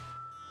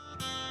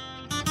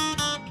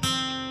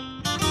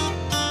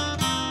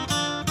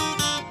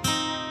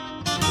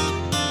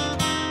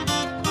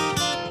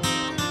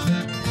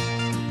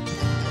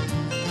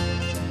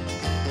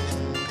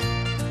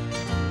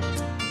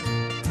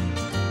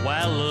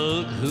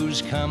look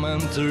who's coming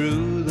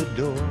through the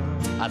door.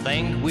 I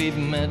think we've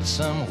met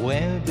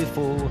somewhere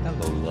before.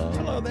 Hello, love.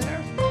 Hello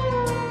there.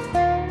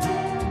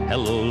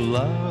 Hello,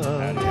 love.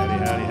 Howdy,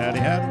 howdy, howdy, howdy,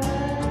 howdy.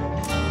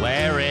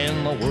 Where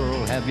in the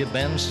world have you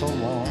been so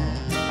long?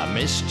 I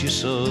missed you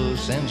so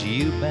since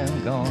you've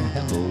been gone.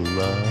 Hello,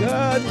 love.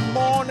 Good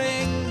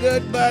morning,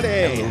 good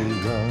buddy.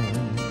 Hello, love.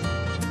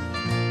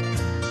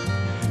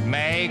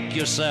 Make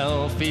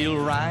yourself feel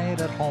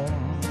right at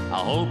home. I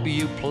hope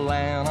you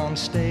plan on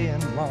staying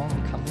long.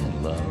 Come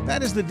in, love.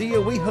 That is the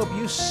deal. We hope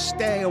you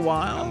stay a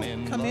while. Come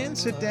in, love.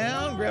 sit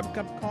down, grab a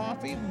cup of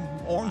coffee,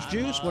 orange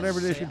juice, whatever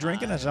it is you're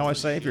drinking. As I always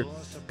say, if you're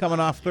coming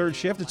off third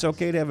shift, it's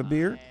okay to have a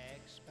beer.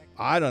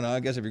 I don't know. I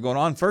guess if you're going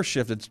on first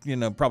shift, it's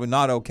probably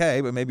not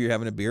okay, but maybe you're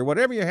having a beer.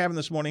 Whatever you're having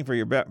this morning for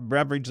your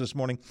beverage this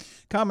morning,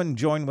 come and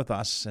join with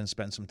us and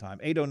spend some time.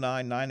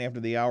 8:09, 9 after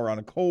the hour on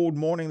a cold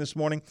morning this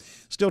morning.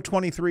 Still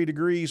 23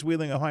 degrees,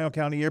 Wheeling, Ohio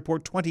County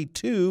Airport,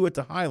 22 at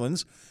the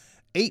Highlands,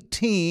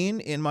 18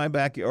 in my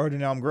backyard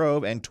in Elm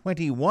Grove, and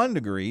 21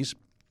 degrees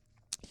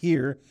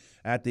here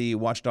at the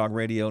Watchdog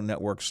Radio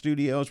Network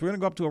studios. We're going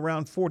to go up to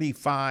around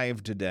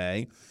 45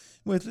 today,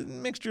 with a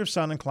mixture of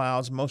sun and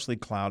clouds, mostly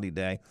cloudy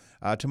day.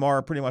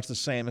 Tomorrow, pretty much the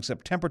same,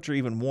 except temperature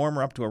even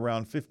warmer, up to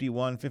around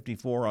 51,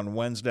 54 on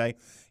Wednesday,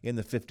 in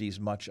the 50s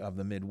much of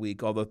the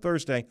midweek. Although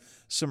Thursday,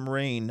 some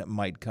rain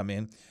might come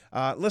in.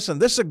 Listen,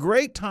 this is a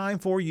great time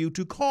for you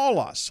to call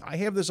us. I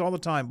have this all the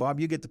time, Bob.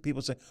 You get the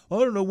people say, I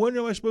don't know, when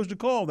am I supposed to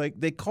call?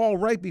 They call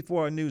right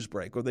before a news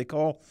break, or they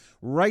call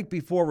right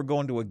before we're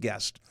going to a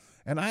guest.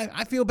 And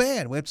I feel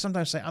bad. We have to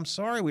sometimes say, I'm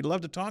sorry, we'd love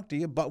to talk to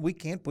you, but we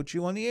can't put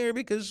you on the air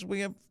because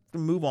we have to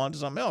move on to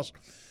something else.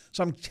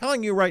 So I'm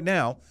telling you right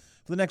now,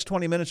 for the next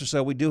 20 minutes or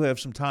so, we do have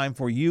some time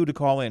for you to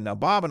call in. Now,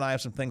 Bob and I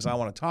have some things I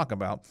want to talk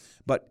about,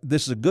 but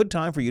this is a good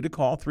time for you to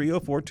call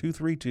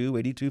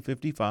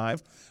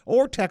 304-232-8255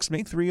 or text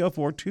me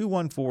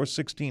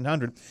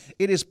 304-214-1600.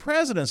 It is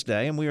President's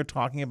Day, and we are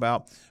talking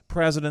about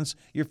presidents,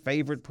 your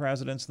favorite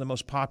presidents, the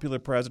most popular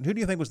president. Who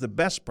do you think was the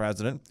best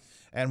president?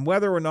 And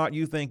whether or not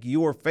you think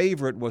your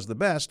favorite was the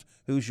best,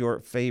 who's your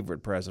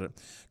favorite president?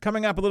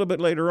 Coming up a little bit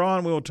later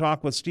on, we will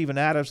talk with Stephen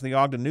Adams of the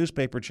Ogden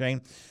newspaper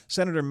chain.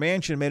 Senator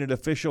Manchin made it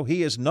official.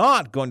 He is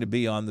not going to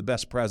be on the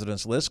best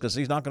presidents list because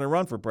he's not going to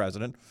run for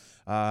president.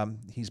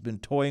 He's been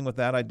toying with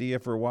that idea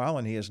for a while,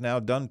 and he has now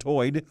done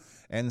toyed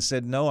and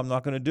said, no, I'm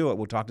not going to do it.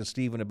 We'll talk to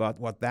Stephen about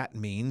what that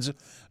means.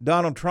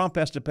 Donald Trump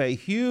has to pay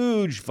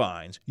huge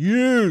fines,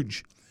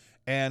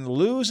 and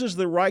loses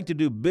the right to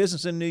do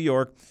business in New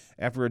York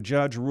after a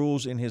judge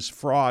rules in his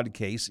fraud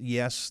case.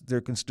 Yes,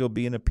 there can still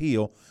be an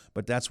appeal,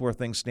 but that's where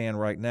things stand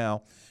right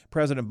now.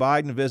 President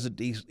Biden visited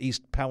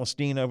East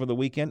Palestine over the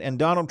weekend, and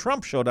Donald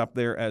Trump showed up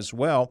there as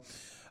well.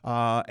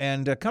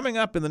 And coming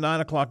up in the 9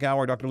 o'clock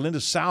hour, Dr.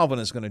 Linda Salvin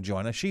is going to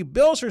join us. She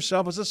bills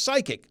herself as a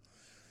psychic.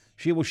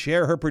 She will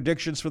share her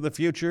predictions for the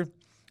future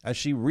as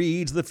she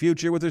reads the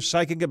future with her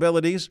psychic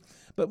abilities.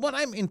 But what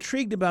I'm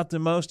intrigued about the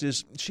most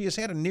is she has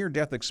had a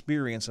near-death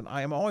experience, and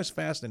I am always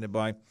fascinated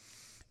by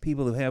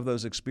people who have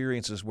those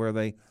experiences where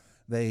they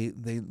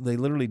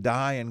literally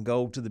die and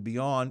go to the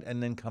beyond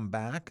and then come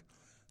back.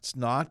 It's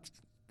not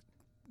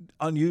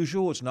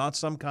unusual. It's not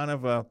some kind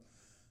of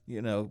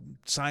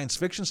science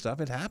fiction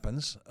stuff. It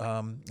happens,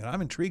 and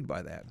I'm intrigued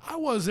by that. I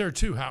was there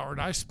too, Howard.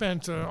 I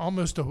spent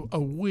almost a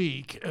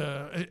week.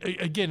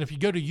 Again, if you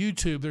go to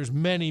YouTube, there's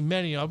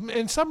many of them,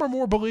 and some are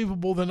more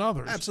believable than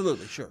others.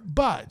 Absolutely, sure.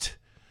 But,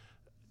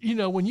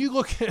 when you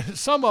look at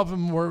some of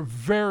them were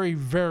very,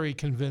 very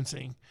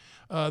convincing.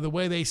 The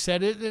way they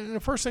said it, and the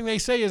first thing they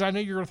say is, I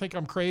know you're going to think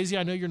I'm crazy.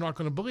 I know you're not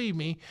going to believe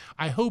me.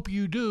 I hope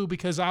you do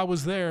because I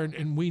was there,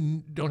 and we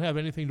don't have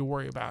anything to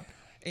worry about.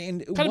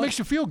 And kind of makes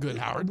you feel good,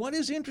 Howard. What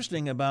is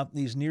interesting about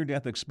these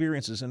near-death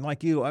experiences, and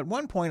like you, at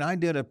one point I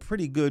did a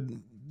pretty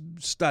good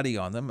study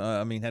on them.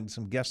 Had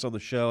some guests on the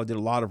show, did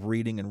a lot of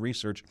reading and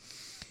research.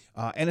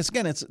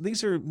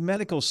 These are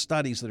medical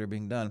studies that are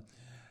being done.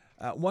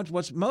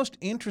 What's most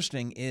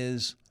interesting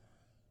is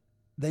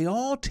they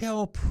all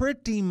tell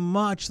pretty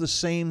much the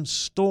same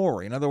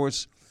story. In other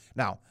words,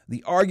 now,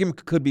 the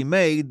argument could be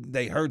made,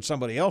 they heard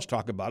somebody else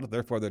talk about it,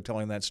 therefore they're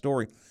telling that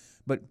story.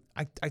 But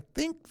I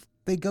think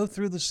they go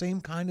through the same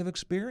kind of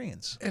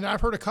experience. And I've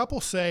heard a couple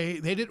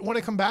say they didn't want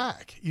to come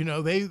back.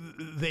 They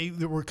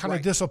were kind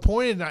of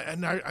disappointed.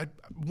 And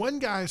one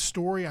guy's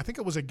story, I think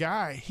it was a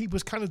guy, he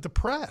was kind of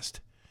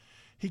depressed.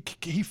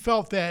 He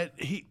felt that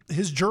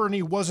his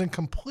journey wasn't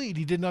complete.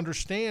 He didn't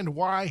understand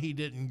why he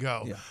didn't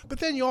go. Yeah. But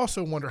then you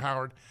also wonder,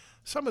 Howard,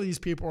 some of these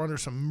people are under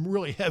some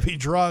really heavy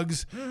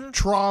drugs,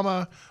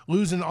 trauma,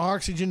 losing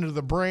oxygen to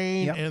the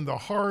brain and the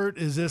heart.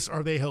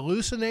 Are they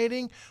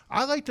hallucinating?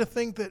 I like to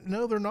think that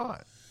no, they're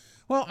not.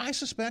 Well, I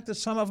suspect that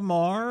some of them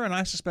are, and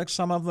I suspect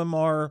some of them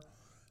are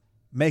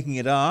making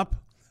it up.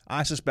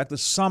 I suspect that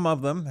some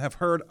of them have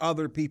heard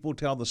other people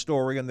tell the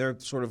story, and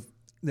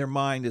their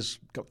mind is.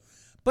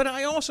 But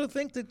I also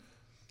think that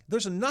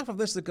there's enough of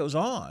this that goes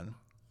on.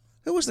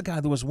 Who was the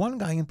guy? There was one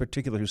guy in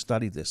particular who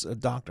studied this, a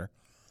doctor.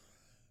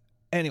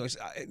 Anyways,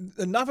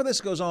 enough of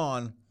this goes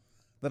on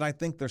that I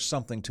think there's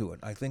something to it.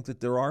 I think that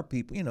there are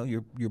people,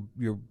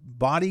 your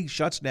body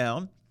shuts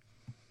down.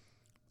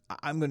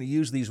 I'm going to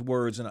use these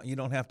words, and you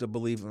don't have to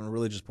believe from a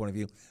religious point of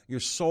view. Your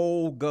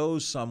soul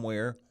goes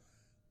somewhere,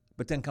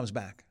 but then comes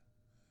back.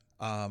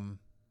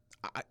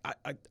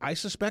 I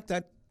suspect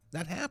that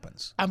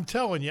happens. I'm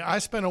telling you, I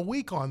spent a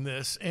week on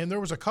this, and there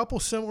was a couple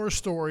similar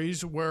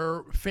stories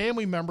where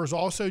family members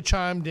also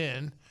chimed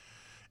in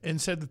and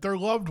said that their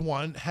loved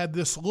one had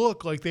this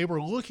look like they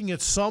were looking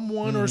at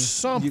someone or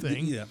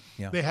something. Yeah.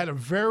 They had a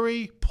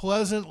very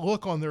pleasant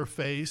look on their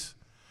face.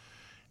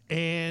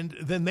 And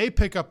then they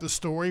pick up the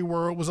story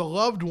where it was a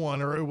loved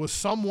one or it was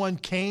someone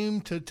came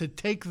to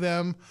take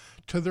them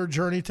to their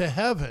journey to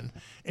heaven.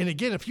 And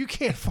again, if you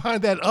can't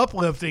find that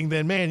uplifting,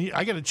 then, man,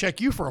 I got to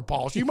check you for a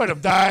pulse. You might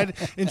have died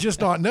and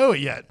just not know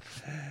it yet.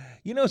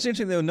 You know, it's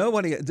interesting, though.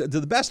 Nobody, to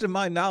the best of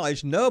my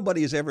knowledge,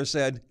 nobody has ever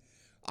said,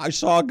 I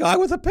saw a guy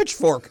with a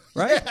pitchfork,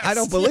 right? Yes, I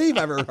don't believe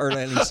I've ever heard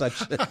any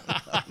such thing.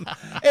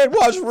 It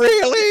was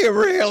really,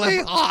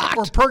 really hot.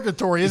 Or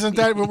purgatory, isn't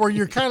that where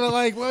you're kind of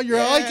like, well, you're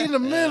like in the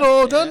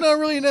middle, don't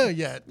really know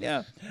yet.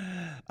 Yeah.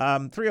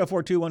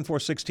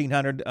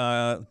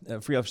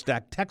 304-214-1600, Frio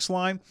Stack text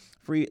line,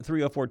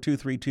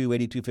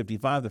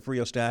 304-232-8255, the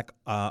Frio Stack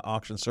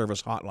auction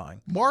service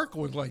hotline. Mark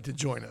would like to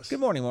join us. Good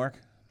morning, Mark.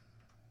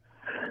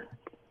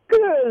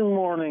 Good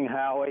morning,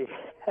 Howie.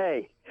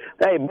 Hey,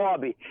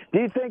 Bobby, do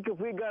you think if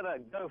we got a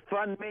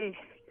GoFundMe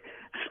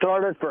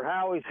started for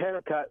Howie's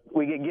haircut,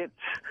 we could get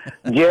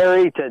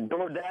Jerry to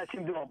DoorDash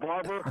him to a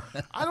barber?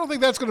 I don't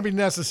think that's going to be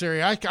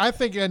necessary. I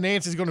think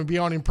Nancy's going to be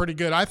on him pretty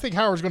good. I think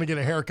Howard's going to get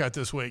a haircut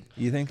this week.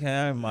 You think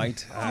I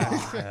might? He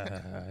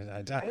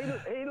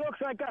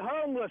looks like a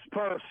homeless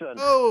person.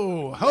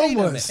 Oh,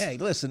 homeless. Hey,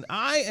 listen,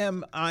 I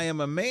am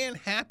a man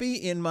happy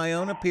in my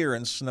own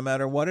appearance, no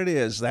matter what it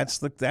is.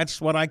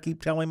 That's what I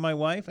keep telling my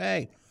wife.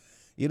 Hey,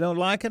 you don't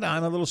like it?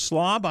 I'm a little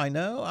slob, I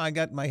know. I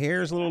got my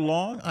hair's a little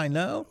long, I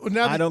know.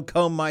 I don't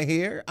comb my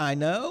hair, I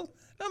know.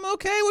 I'm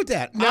okay with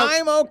that.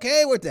 I'm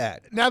okay with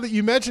that. Now that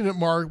you mention it,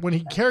 Mark, when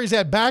he carries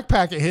that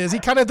backpack of his, he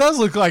kind of does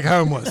look like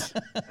homeless.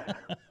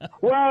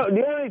 Well,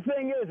 the only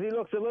thing is he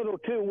looks a little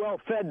too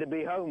well-fed to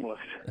be homeless.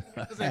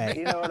 Hey.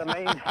 You know what I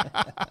mean?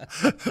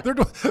 They're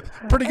doing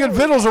pretty good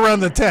victuals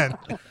around the tent.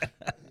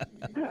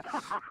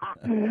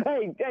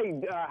 Hey,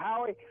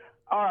 Howie,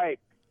 all right.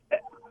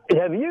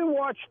 Have you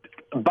watched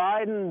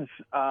Biden's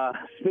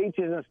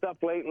speeches and stuff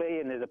lately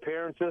and his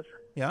appearances?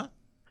 Yeah.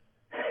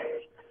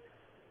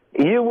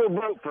 You will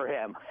vote for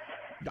him.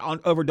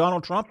 Over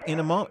Donald Trump in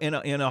a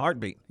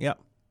heartbeat. Yeah.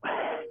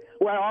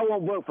 Well, I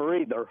won't vote for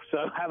either. So,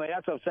 I mean,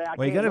 that's what I'm saying.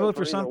 Well, you got to vote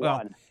for some.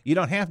 Well, you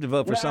don't have to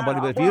vote for somebody,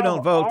 but if you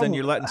don't vote, then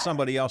you're letting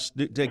somebody else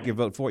take your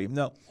vote for you.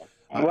 No.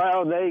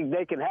 Well,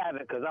 they can have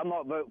it because I'm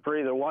not voting for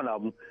either one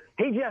of them.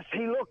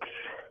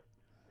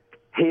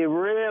 He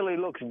really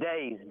looks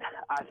dazed,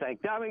 I think.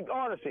 I mean,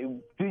 honestly,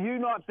 do you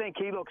not think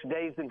he looks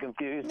dazed and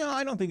confused? No,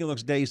 I don't think he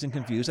looks dazed and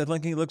confused. I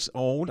think he looks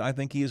old. I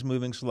think he is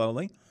moving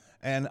slowly.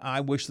 And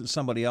I wish that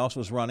somebody else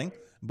was running.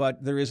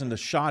 But there isn't a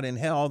shot in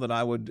hell that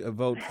I would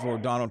vote for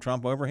Donald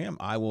Trump over him.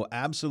 I will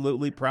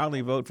absolutely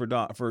proudly vote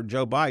for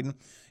Joe Biden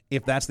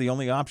if that's the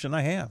only option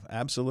I have.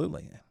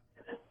 Absolutely.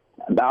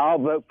 I'll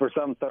vote for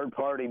some third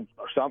party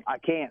or some. I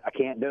can't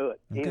do it.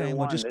 Okay,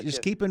 well,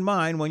 just keep in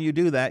mind when you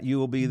do that, you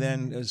will be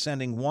then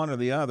sending one or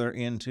the other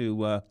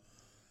into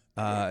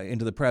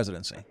the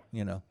presidency.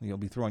 You know, you'll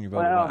be throwing your vote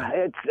away. Well,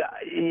 it's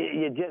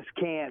you just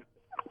can't.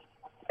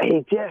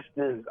 He just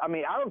is. I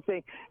mean, I don't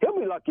think he'll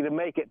be lucky to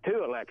make it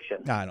 2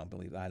 elections. I don't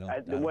believe. I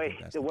don't. The way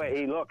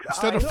he looks.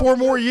 Instead of 4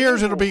 more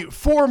years, it'll be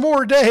 4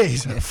 more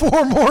days.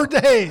 4 more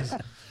days.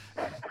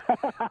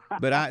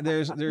 But I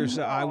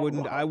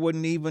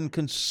wouldn't even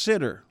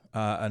consider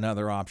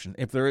another option.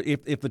 If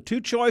the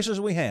two choices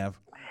we have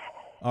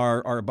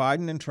are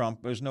Biden and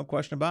Trump, there's no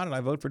question about it. I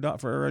vote for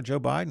Joe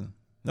Biden.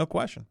 No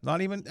question.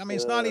 Not even. I mean,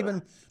 it's not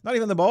even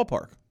the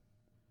ballpark.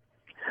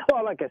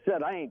 Well, like I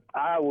said, I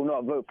will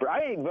not vote for.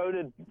 I ain't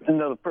voted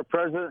for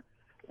president,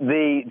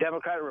 the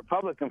Democrat or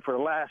Republican for the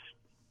last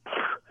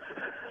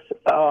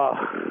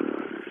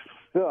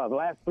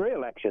 3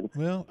 elections.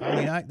 Well, I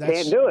mean,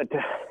 can't do it.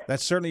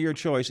 That's certainly your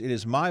choice. It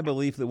is my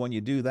belief that when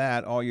you do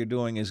that, all you're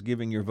doing is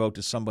giving your vote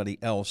to somebody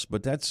else.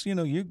 But that's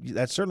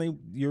that's certainly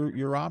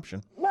your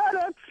option. No,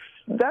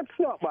 that's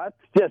not much.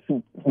 Just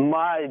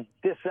my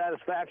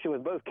dissatisfaction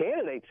with both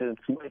candidates.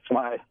 It's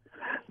my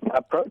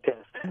protest.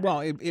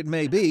 Well, it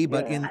may be,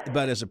 but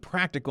but as a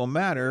practical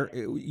matter,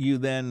 you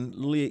then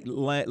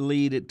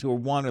lead it to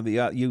one or the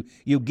other.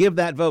 You give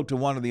that vote to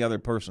one of the other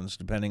persons,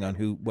 depending on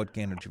what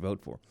candidate you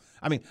vote for.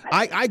 I mean,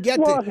 I get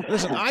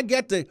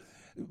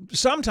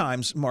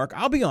sometimes, Mark,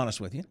 I'll be honest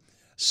with you.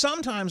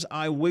 Sometimes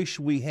I wish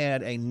we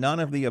had a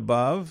none of the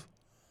above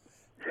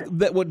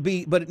that would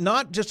be, but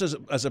not just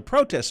as a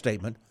protest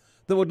statement,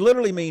 that would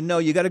literally mean, no,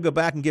 you got to go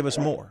back and give us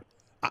more.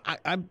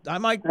 I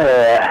might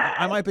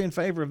be in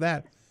favor of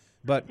that.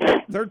 But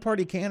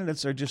third-party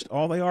candidates are just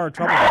all they are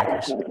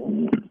troublemakers,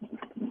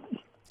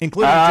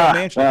 including Joe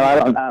Manchin. Well, I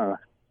don't know.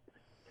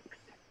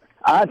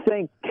 I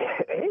think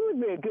he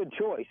would be a good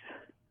choice.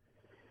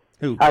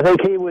 Who? I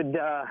think he would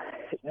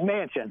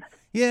Manchin.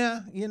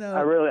 Yeah,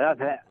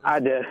 I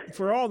do.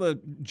 For all the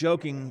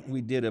joking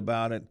we did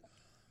about it,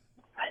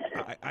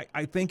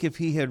 I think if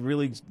he had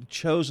really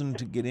chosen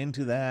to get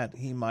into that,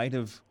 he might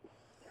have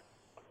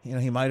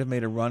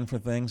made a run for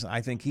things.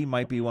 I think he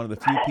might be one of the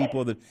few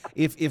people that,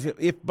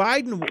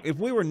 if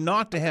we were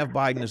not to have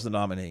Biden as the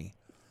nominee,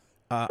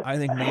 I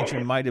think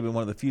Manchin might have been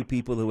one of the few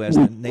people who has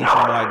the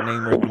nationwide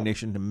name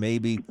recognition to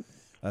maybe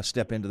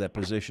step into that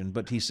position.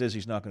 But he says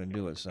he's not going to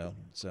do it, so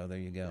there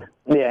you go.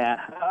 Yeah,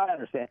 I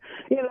understand.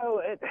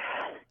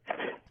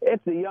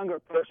 It's the younger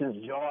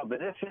person's job,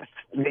 and it's just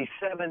the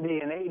 70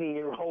 and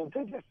 80-year-olds.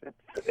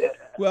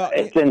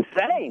 It's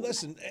insane.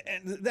 Listen,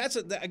 and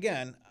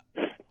again,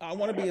 I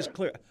want to be as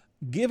clear.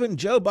 Given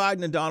Joe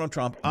Biden and Donald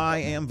Trump, I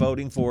am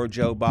voting for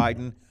Joe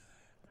Biden,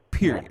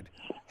 period.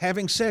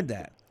 Having said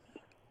that,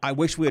 I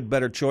wish we had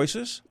better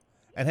choices.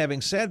 And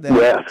having said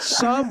that,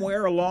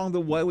 somewhere along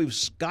the way, we've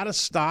got to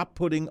stop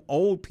putting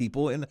old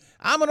people in.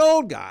 I'm an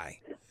old guy,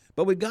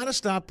 but we've got to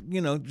stop,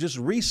 just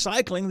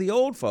recycling the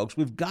old folks.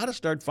 We've got to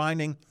start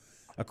finding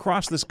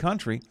across this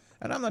country,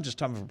 and I'm not just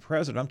talking for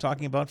president, I'm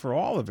talking about for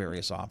all the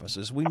various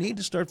offices. We need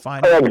to start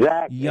finding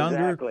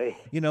younger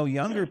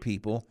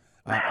people.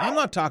 I'm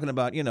not talking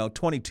about,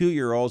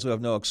 22-year-olds who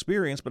have no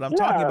experience, but I'm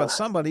talking about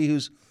somebody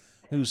who's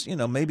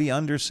maybe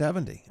under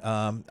 70.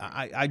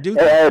 I do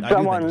think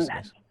it's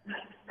nice.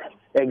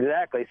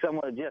 Exactly.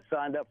 Someone who just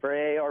signed up for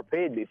AARP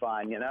would be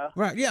fine,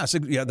 Right. Yeah. So,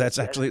 that's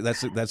a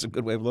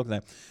good way of looking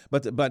at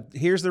it. But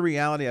here's the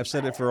reality. I've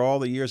said it for all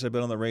the years I've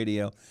been on the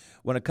radio.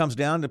 When it comes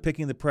down to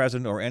picking the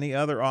president or any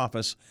other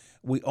office,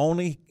 we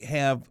only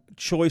have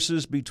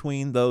choices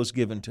between those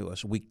given to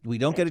us. We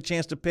don't get a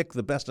chance to pick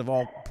the best of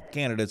all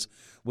candidates.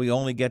 We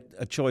only get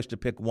a choice to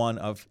pick one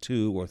of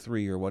two or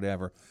three or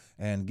whatever.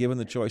 And given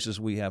the choices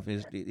we have,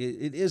 it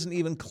isn't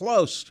even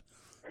close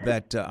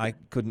that I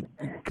couldn't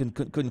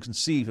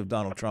conceive of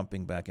Donald Trump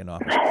being back in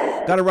office.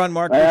 Got to run,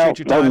 Mark. Appreciate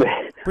your time. All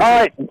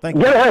right. Thank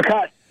you. Get a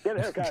haircut.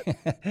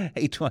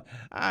 Hey,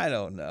 I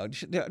don't know.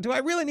 Do I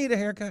really need a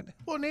haircut?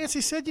 Well,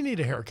 Nancy said you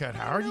need a haircut,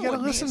 Howard. You got to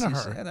listen to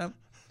her.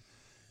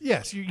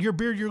 Yes, your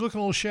beard, you're looking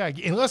a little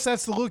shaggy. Unless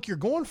that's the look you're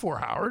going for,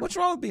 Howard. What's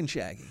wrong with being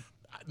shaggy?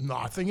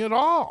 Nothing at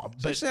all.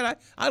 But I said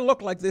I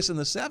looked like this in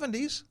the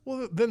 70s.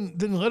 Well, then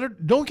let her.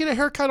 Don't get a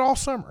haircut all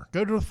summer.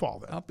 Go to the fall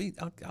then. I'll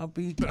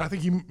be. But I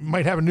think you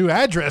might have a new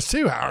address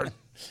too, Howard.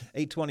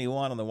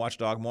 821 on the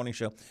Watchdog Morning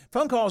Show.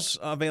 Phone calls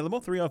available,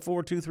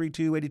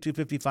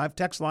 304-232-8255.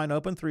 Text line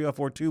open,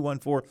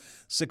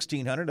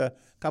 304-214-1600. A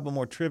couple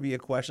more trivia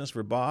questions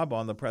for Bob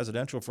on the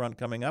presidential front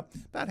coming up.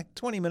 About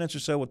 20 minutes or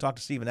so, we'll talk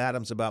to Stephen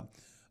Adams about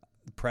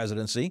the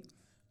presidency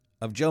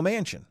of Joe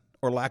Manchin,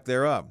 or lack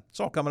thereof.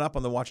 It's all coming up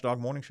on the Watchdog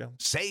Morning Show.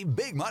 Save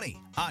big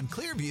money on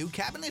Clearview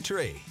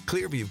Cabinetry.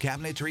 Clearview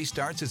Cabinetry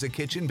starts as a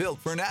kitchen built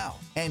for now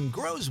and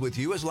grows with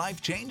you as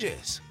life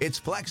changes. It's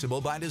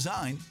flexible by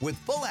design with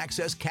full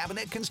access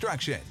cabinet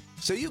construction,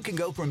 so you can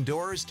go from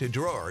doors to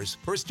drawers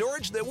for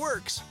storage that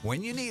works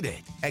when you need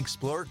it.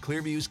 Explore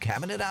Clearview's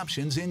cabinet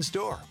options in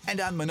store and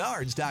on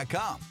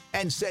Menards.com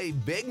and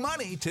save big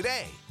money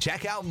today.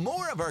 Check out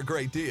more of our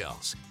great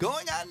deals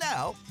going on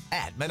now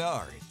at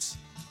Menards.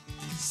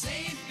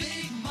 Save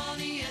big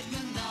money at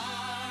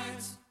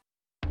Menards.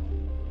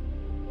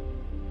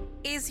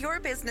 Is your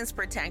business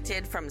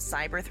protected from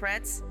cyber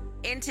threats?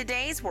 In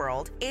today's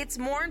world, it's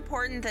more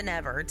important than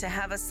ever to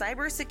have a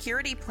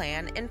cybersecurity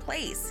plan in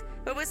place.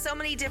 But with so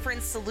many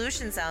different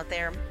solutions out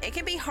there, it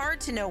can be hard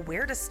to know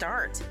where to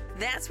start.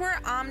 That's where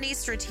Omni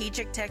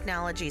Strategic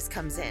Technologies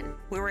comes in.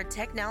 We're a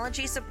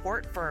technology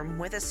support firm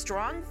with a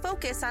strong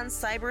focus on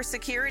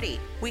cybersecurity.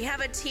 We have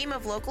a team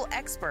of local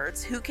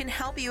experts who can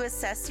help you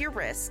assess your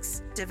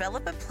risks,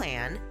 develop a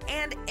plan,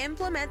 and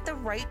implement the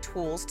right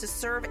tools to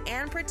serve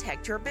and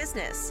protect your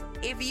business.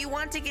 If you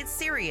want to get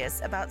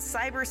serious about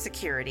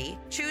cybersecurity,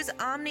 choose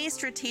Omni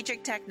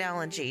Strategic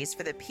Technologies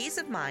for the peace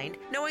of mind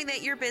knowing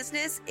that your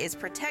business is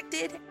protected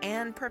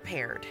and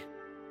prepared.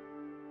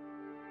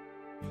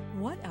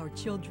 What our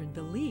children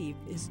believe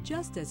is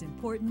just as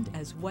important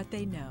as what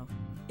they know.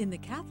 In the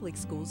Catholic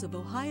schools of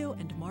Ohio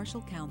and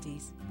Marshall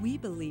counties, we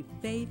believe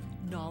faith,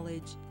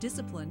 knowledge,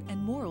 discipline, and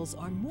morals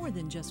are more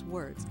than just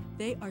words.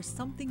 They are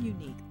something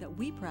unique that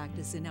we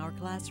practice in our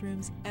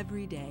classrooms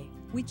every day.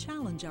 We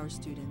challenge our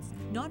students,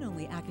 not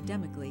only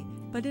academically,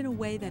 but in a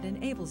way that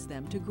enables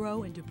them to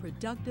grow into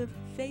productive,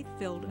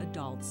 faith-filled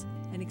adults,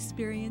 an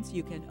experience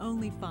you can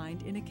only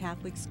find in a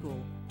Catholic school.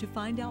 To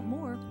find out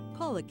more,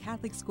 call a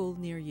Catholic school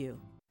near you.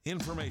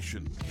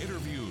 Information,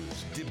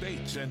 interviews,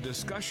 debates, and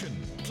discussion,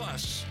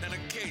 plus an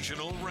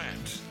occasional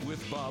rant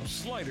with Bob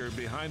Slider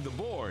behind the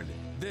board.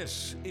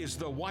 This is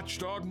the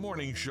Watchdog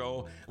Morning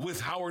Show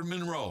with Howard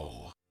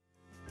Monroe.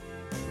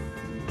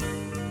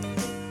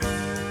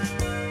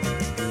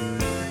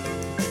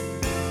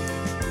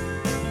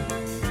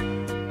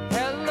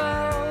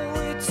 Hello,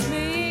 it's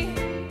me.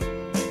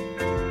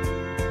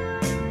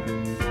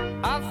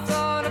 I've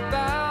thought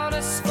about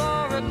us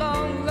for a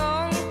long,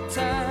 long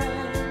time.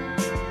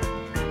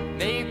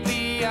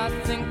 Maybe I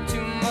think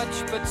too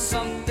much, but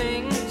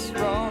something's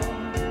wrong.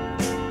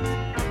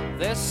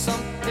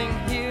 something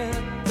here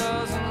that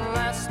doesn't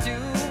last too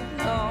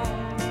long.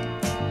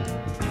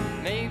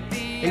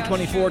 Maybe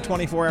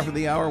 8:24 after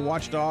the hour.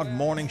 Watchdog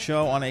morning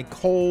show on a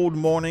cold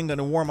morning. Going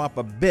to warm up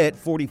a bit.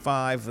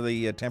 45 for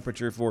the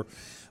temperature for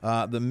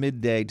the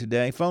midday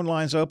today. Phone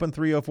lines open,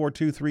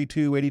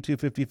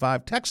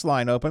 304-232-8255. Text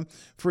line open,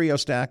 Frio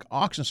Stack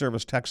Auction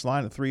Service text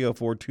line at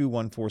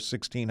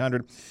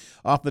 304-214-1600.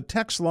 Off the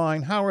text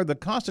line, Howard, the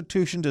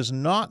Constitution does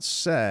not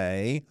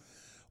say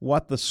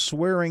what the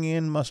swearing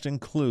in must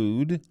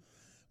include.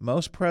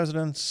 Most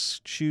presidents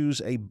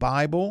choose a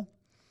Bible.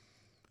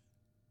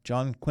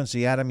 John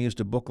Quincy Adams used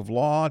a book of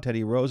law.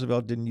 Teddy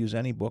Roosevelt didn't use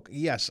any book.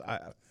 Yes,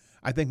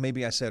 I think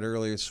maybe I said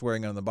earlier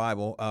swearing on the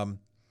Bible.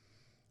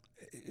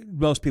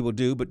 Most people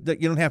do, but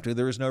you don't have to.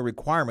 There is no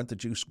requirement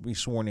that you be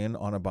sworn in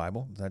on a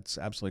Bible. That's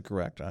absolutely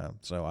correct.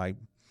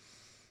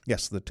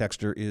 Yes, the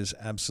texter is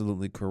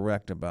absolutely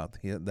correct about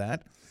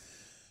that.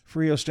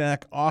 Frio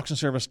Stack Auction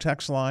Service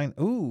text line.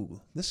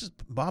 Ooh,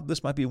 Bob,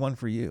 this might be one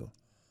for you.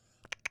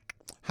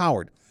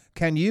 Howard,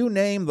 can you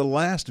name the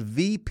last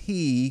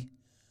VP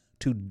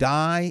to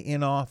die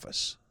in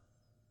office?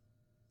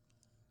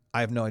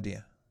 I have no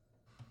idea.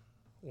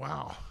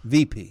 Wow.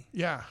 VP.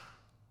 Yeah.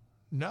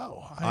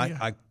 No.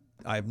 I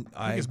think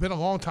it's been a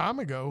long time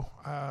ago.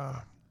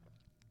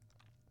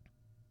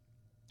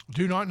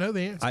 Do not know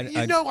the answer. I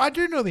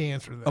do know the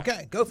answer to that.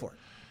 Okay, go for it.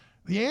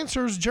 The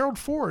answer is Gerald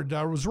Ford.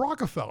 Was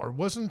Rockefeller.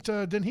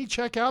 Didn't he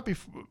check out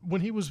when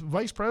he was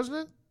vice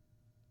president?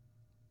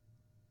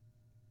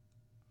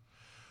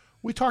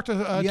 We talked to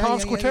Tom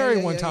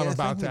Squitieri one time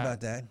about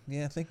that.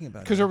 Yeah, thinking about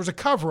that. Because there was a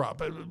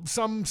cover-up.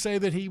 Some say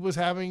that he was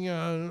having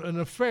an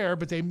affair,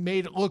 but they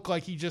made it look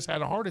like he just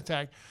had a heart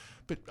attack.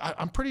 But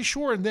I'm pretty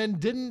sure, and then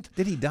didn't...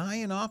 Did he die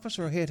in office,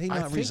 or had he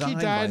not resigned? I think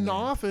he died in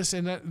office,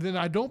 and then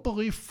I don't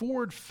believe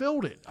Ford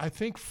filled it. I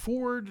think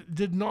Ford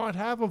did not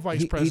have a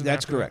vice president.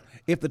 That's correct.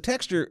 If the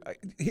texter...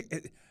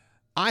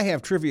 I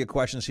have trivia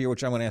questions here,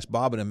 which I'm going to ask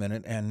Bob in a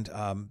minute, and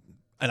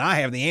I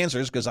have the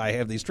answers because I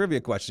have these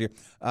trivia questions here.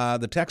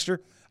 The texter,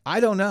 I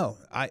don't know.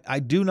 I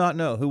do not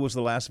know who was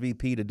the last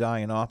VP to die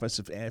in office.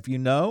 If you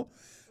know...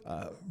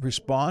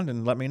 respond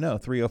and let me know.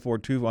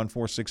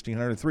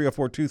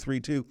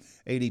 304-214-1600,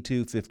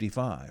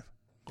 304-232-8255.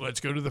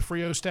 Let's go to the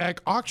Frio Stack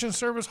Auction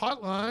Service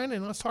hotline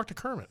and let's talk to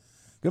Kermit.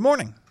 Good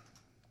morning.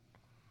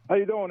 How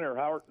you doing there,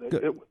 Howard?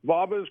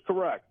 Bob is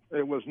correct.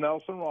 It was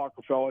Nelson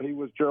Rockefeller. He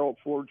was Gerald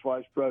Ford's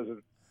vice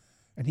president.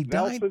 And he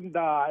died? Nelson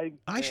died.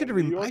 I should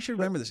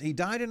remember this. He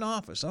died in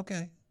office.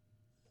 Okay.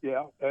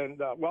 Yeah, and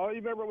you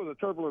remember it was a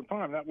turbulent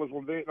time. That was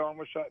when Vietnam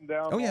was shutting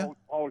down. Oh, yeah.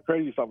 All the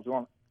crazy stuff was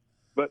going on.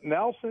 But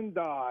Nelson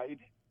died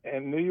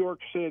in New York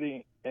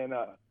City in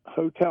a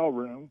hotel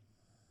room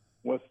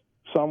with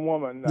some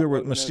woman. There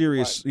were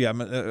mysterious,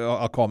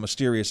 I'll call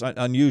mysterious,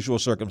 unusual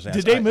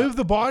circumstances. Did they move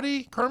the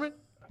body, Kermit?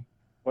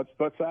 What's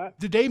that?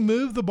 Did they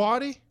move the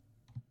body?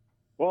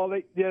 Well,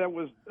 it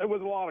was a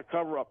lot of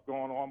cover up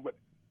going on, but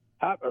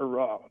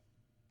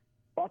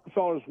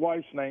Rockefeller's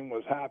wife's name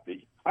was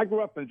Happy. I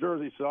grew up in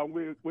Jersey, so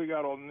we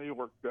got on New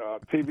York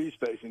TV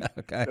station.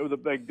 Okay. It was a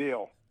big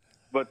deal.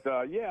 But,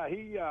 they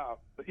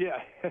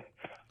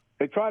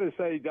try to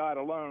say he died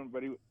alone,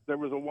 but there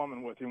was a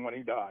woman with him when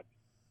he died.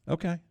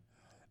 Okay.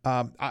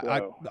 I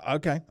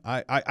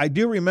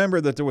do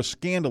remember that there was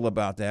scandal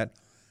about that.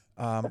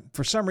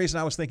 For some reason,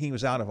 I was thinking he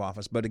was out of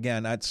office. But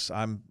again,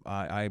 I'm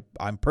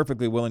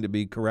perfectly willing to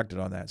be corrected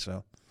on that.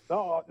 So.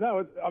 No.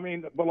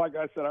 But like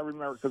I said, I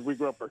remember because we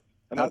grew up there.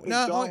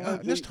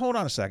 Just hold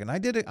on a second. I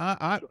did it.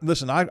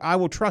 Listen. I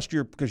will trust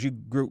you because you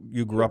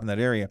grew up in that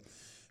area,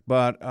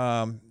 but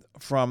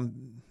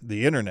from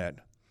the internet,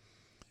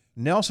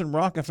 Nelson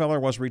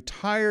Rockefeller was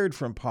retired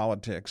from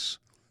politics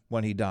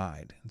when he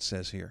died. It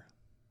says here.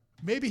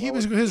 Maybe he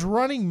was his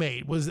running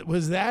mate.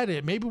 Was that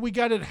it? Maybe we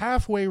got it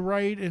halfway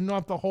right and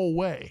not the whole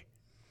way.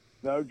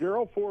 No,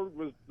 Gerald Ford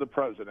was the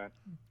president.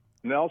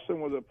 Nelson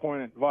was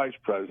appointed vice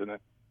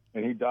president,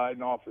 and he died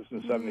in office in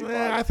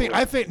 1975.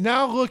 I think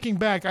now looking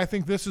back, I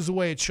think this is the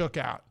way it shook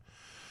out.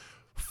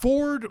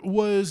 Ford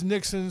was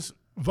Nixon's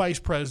vice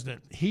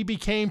president. He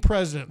became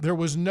president. There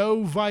was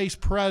no vice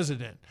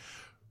president.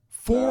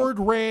 Ford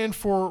ran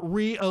for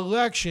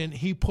re-election.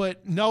 He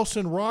put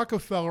Nelson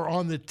Rockefeller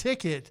on the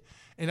ticket,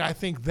 and I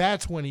think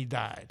that's when he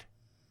died.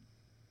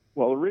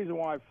 Well, the reason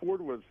why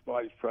Ford was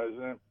vice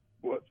president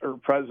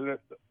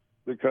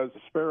because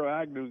Spiro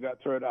Agnew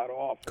got thrown out of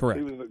office. Correct.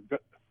 He was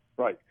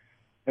right,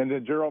 and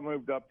then Gerald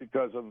moved up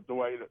because of the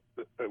way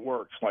that it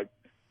works.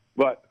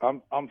 But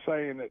I'm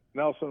saying that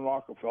Nelson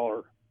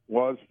Rockefeller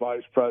was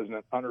vice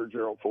president under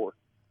Gerald Ford.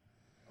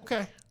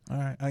 Okay. All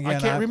right. Again, I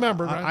can't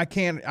remember. Right? I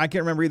can't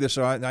remember either,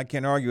 so I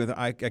can't argue with it.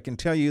 I can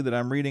tell you that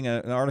I'm reading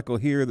an article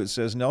here that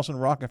says Nelson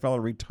Rockefeller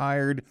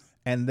retired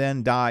and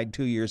then died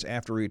 2 years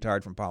after he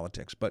retired from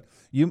politics. But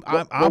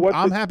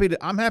I'm happy to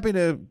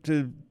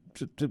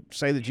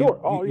say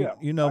that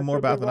you know more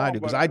about it than I do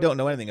because I don't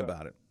know anything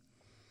about it.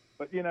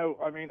 But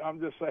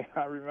I'm just saying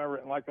I remember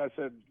it. And like I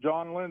said,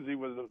 John Lindsay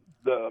was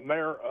the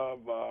mayor of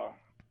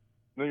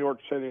New York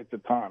City at the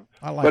time.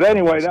 But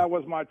anyway, that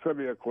was my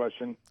trivia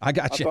question. I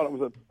got you. I thought it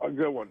was a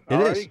good one. It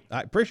is.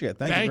 I appreciate it.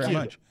 Thank you very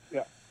much.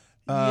 Yeah.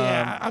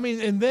 Yeah, I mean,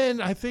 and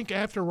then I think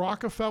after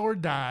Rockefeller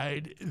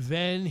died,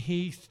 then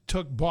he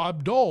took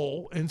Bob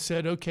Dole and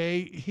said,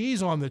 "Okay,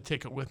 he's on the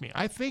ticket with me."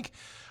 I think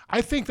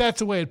that's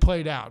the way it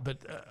played out, but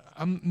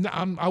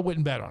I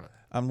wouldn't bet on it.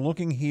 I'm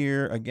looking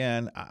here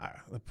again.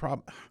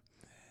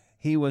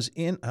 He was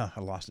in. I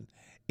lost it.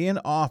 In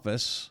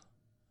office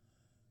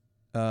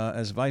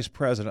as vice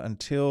president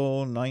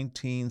until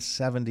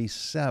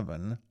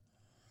 1977,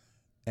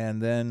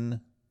 and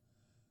then.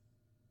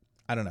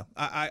 I don't know.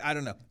 I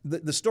don't know.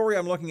 The story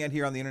I'm looking at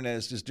here on the internet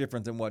is just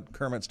different than what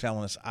Kermit's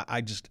telling us.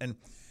 I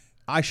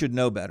should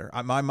know better.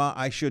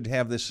 I should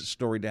have this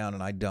story down,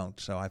 and I don't.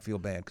 So I feel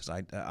bad because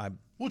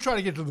We'll try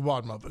to get to the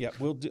bottom of it. Yeah,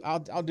 we'll do.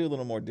 I'll do a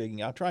little more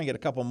digging. I'll try and get a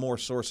couple more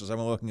sources. I'm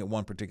looking at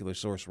one particular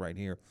source right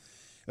here.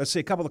 Let's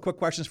see. A couple of quick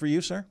questions for you,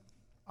 sir.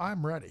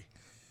 I'm ready.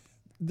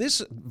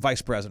 This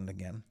vice president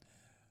again.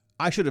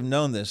 I should have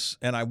known this,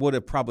 and I would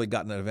have probably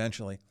gotten it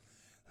eventually.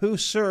 Who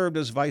served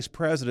as vice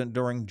president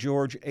during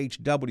George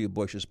H.W.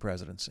 Bush's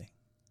presidency?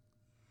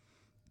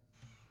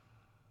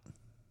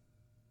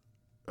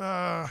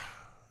 The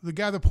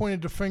guy that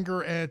pointed the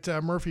finger at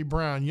Murphy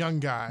Brown, young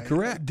guy.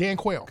 Correct. Dan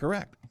Quayle.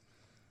 Correct.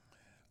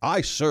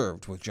 I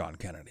served with John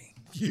Kennedy.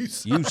 You,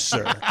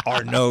 sir,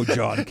 are no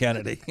John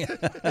Kennedy.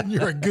 And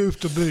you're a goof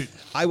to boot.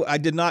 I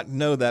did not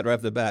know that right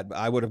off the bat, but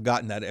I would have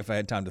gotten that if I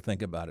had time to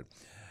think about it.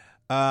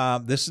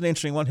 This is an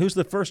interesting one. Who's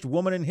the first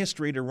woman in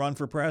history to run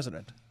for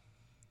president?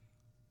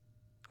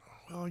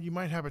 Well, you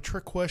might have a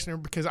trick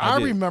question because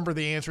I remember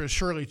the answer is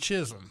Shirley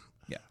Chisholm.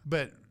 Yeah.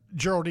 But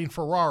Geraldine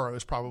Ferraro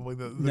is probably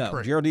the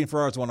correct. Geraldine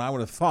Ferraro is the one I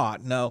would have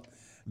thought. No.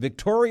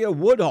 Victoria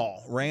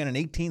Woodhull ran in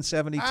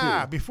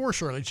 1872. Before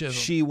Shirley Chisholm.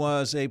 She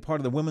was a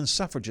part of the women's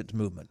suffrage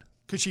movement.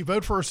 Could she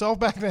vote for herself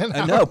back then?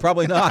 No,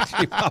 probably not.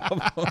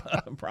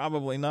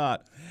 Probably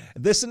not.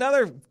 This is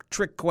another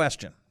trick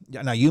question.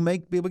 Now, you may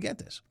be able to get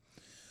this.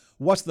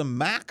 What's the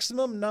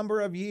maximum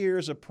number of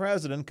years a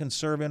president can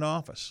serve in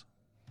office?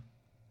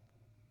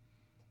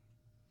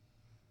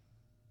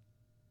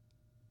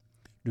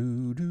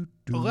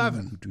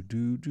 11.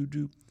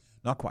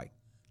 Not quite.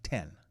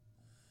 10.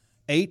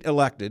 8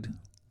 elected,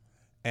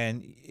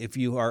 and if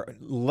you are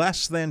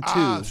less than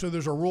 2, so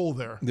there's a rule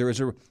there. There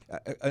is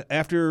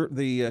after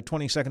the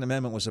 22nd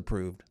Amendment was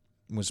approved,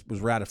 was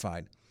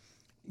ratified,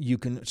 you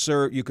can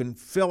serve. You can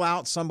fill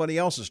out somebody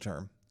else's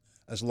term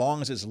as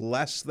long as it's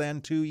less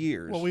than 2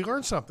 years. Well, we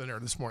learned something there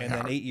this morning.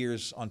 And then 8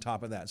 years on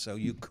top of that. So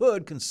you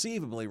could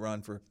conceivably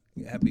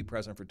be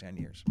president for 10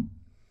 years.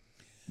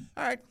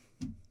 All right.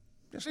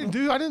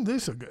 I didn't do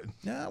so good.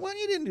 No, well,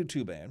 you didn't do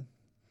too bad.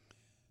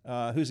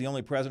 Who's the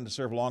only president to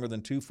serve longer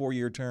than 2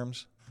 4-year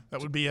terms? That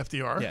would be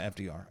FDR. Yeah,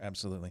 FDR,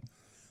 absolutely.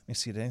 Let me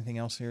see. Anything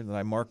else here that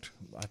I marked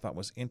I thought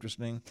was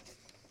interesting?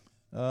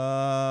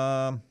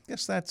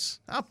 Guess that's.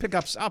 I'll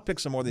pick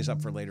some more of these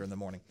up for later in the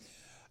morning.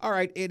 All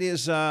right, it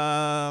is.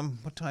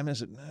 What time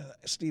is it?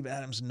 Steve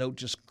Adams' note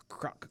just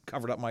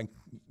covered up my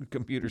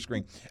computer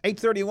screen.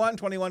 8:31,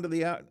 29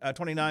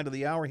 to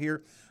the hour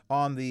here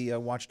on the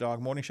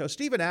Watchdog Morning Show.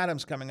 Stephen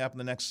Adams coming up in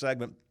the next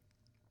segment.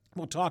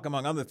 We'll talk,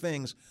 among other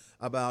things,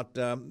 about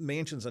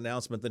Manchin's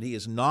announcement that he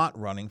is not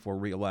running for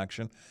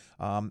re-election.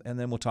 And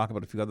then we'll talk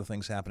about a few other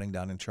things happening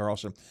down in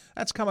Charleston.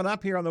 That's coming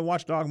up here on the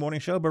Watchdog Morning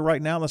Show. But right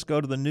now, let's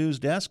go to the news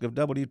desk of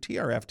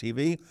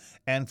WTRF-TV.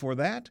 And for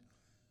that,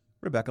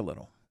 Rebecca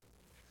Little.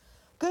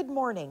 Good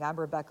morning. I'm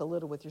Rebecca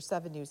Little with your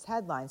 7 News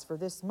headlines for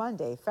this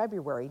Monday,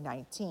 February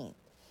 19th.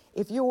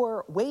 If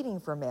you're waiting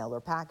for mail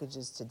or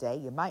packages today,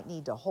 you might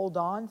need to hold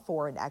on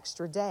for an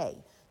extra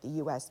day. The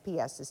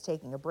USPS is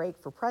taking a break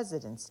for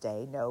President's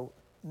Day. No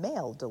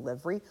mail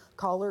delivery,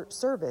 caller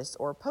service,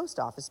 or post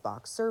office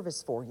box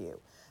service for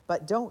you.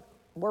 But don't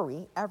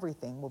worry,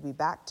 everything will be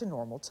back to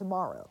normal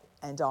tomorrow.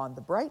 And on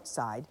the bright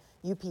side,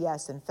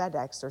 UPS and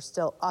FedEx are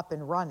still up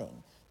and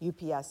running.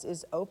 UPS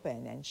is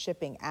open and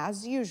shipping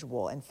as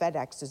usual, and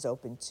FedEx is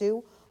open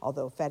too,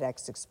 although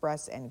FedEx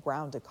Express and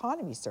Ground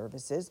Economy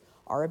services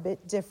are a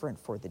bit different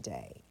for the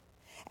day.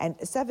 And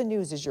 7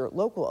 News is your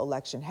local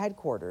election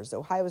headquarters.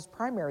 Ohio's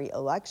primary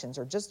elections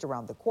are just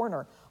around the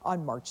corner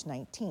on March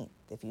 19th.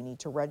 If you need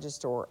to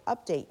register or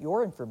update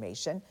your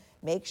information,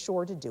 make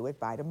sure to do it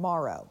by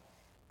tomorrow.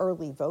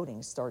 Early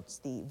voting starts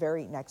the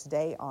very next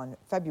day on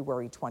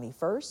February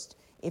 21st.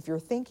 If you're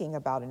thinking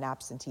about an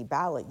absentee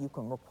ballot, you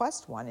can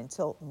request one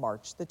until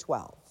March the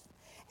 12th.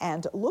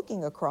 And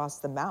looking across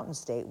the Mountain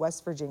State,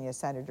 West Virginia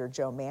Senator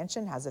Joe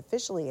Manchin has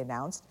officially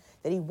announced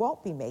that he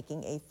won't be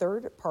making a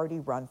third-party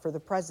run for the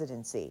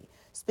presidency.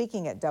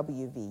 Speaking at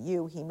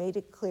WVU, he made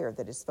it clear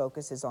that his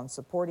focus is on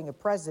supporting a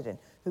president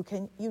who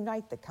can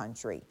unite the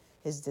country.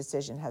 His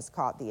decision has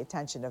caught the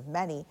attention of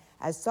many,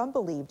 as some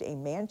believed a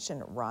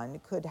Manchin run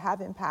could have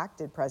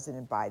impacted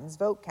President Biden's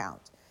vote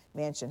count.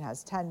 Manchin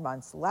has 10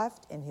 months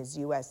left in his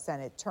U.S.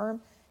 Senate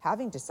term,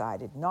 having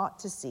decided not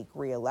to seek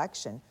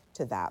re-election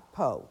to that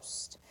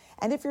post.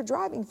 And if you're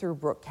driving through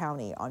Brooke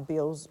County on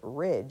Beals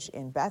Ridge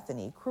in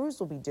Bethany, crews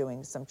will be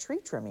doing some tree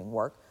trimming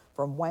work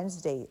from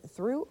Wednesday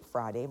through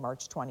Friday,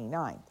 March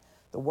 29th.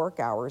 The work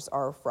hours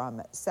are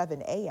from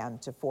 7 a.m.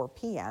 to 4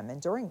 p.m.,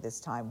 and during this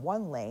time,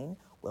 one lane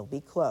will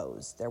be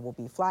closed. There will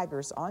be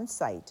flaggers on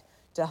site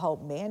to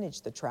help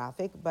manage the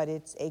traffic, but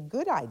it's a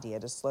good idea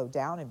to slow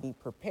down and be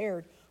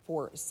prepared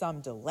for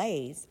some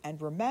delays.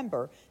 And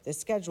remember, the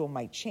schedule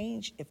might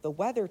change if the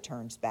weather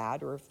turns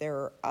bad or if there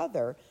are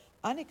other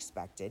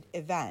unexpected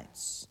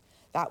events.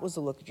 That was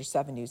a look at your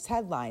 7 News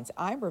headlines.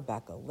 I'm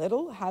Rebecca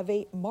Little. Have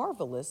a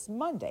marvelous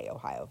Monday,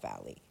 Ohio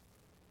Valley.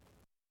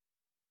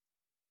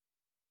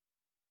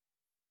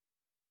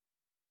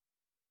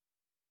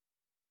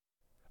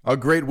 A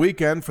great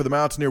weekend for the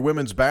Mountaineer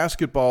women's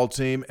basketball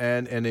team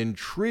and an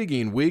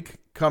intriguing week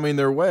coming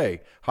their way.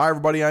 Hi,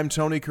 everybody. I'm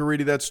Tony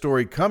Caridi. That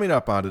story coming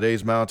up on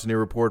today's Mountaineer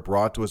Report,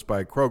 brought to us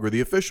by Kroger,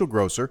 the official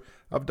grocer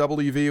of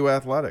WVU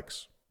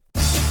Athletics.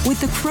 With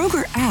the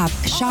Kroger app,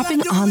 shopping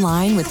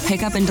online with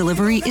pickup and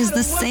delivery is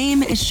the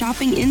same as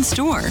shopping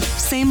in-store.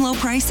 Same low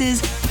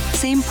prices,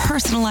 same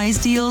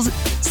personalized deals,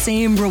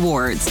 same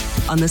rewards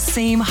on the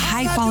same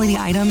high-quality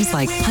items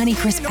like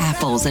Honeycrisp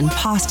apples and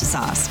pasta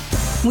sauce,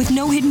 with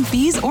no hidden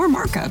fees or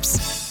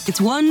markups.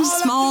 It's one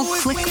small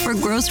click for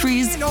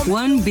groceries,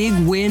 one big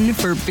win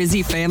for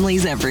busy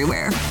families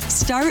everywhere.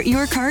 Start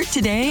your cart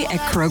today at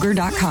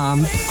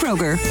Kroger.com.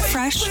 Kroger,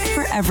 fresh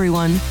for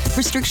everyone.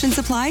 Restrictions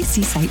apply.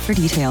 See site for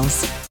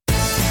details.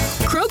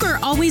 Kroger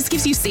always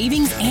gives you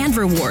savings and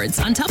rewards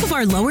on top of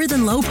our lower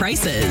than low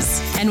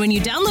prices. And when you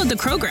download the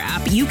Kroger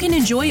app, you can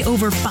enjoy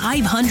over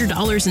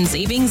 $500 in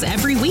savings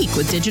every week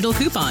with digital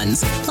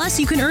coupons. Plus,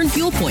 you can earn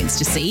fuel points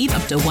to save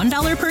up to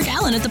 $1 per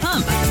gallon at the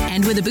pump.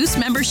 And with a Boost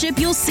membership,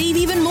 you'll save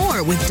even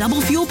more with double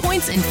fuel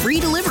points and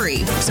free delivery.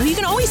 So you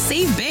can always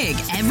save big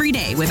every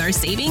day with our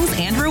savings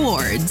and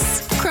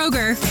rewards.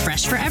 Kroger,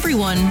 fresh for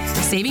everyone.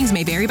 Savings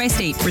may vary by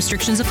state.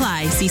 Restrictions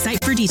apply. See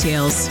site for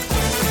details.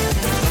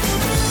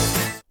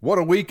 What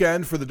a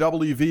weekend for the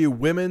WVU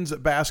women's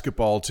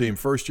basketball team.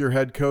 First-year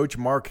head coach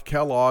Mark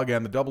Kellogg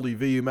and the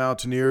WVU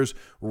Mountaineers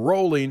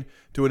rolling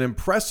to an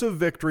impressive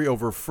victory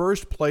over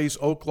first-place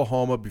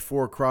Oklahoma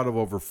before a crowd of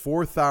over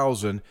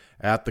 4,000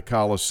 at the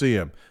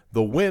Coliseum.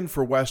 The win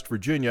for West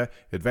Virginia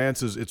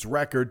advances its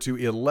record to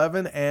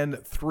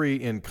 11-3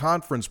 in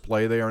conference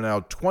play. They are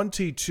now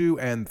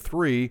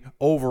 22-3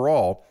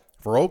 overall.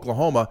 For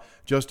Oklahoma,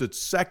 just its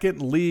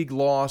second league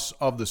loss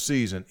of the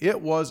season.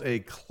 It was a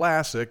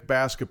classic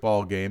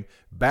basketball game,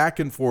 back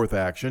and forth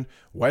action.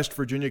 West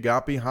Virginia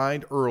got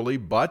behind early,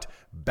 but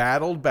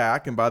battled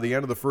back, and by the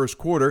end of the first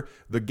quarter,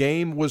 the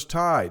game was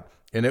tied,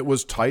 and it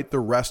was tight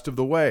the rest of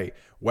the way.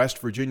 West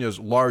Virginia's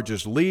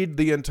largest lead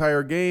the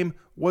entire game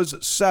was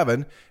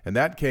 7, and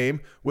that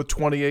came with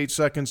 28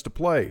 seconds to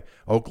play.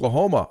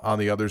 Oklahoma, on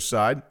the other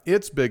side,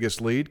 its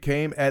biggest lead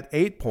came at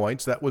 8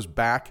 points. That was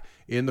back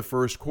in the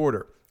first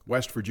quarter.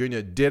 West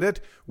Virginia did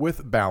it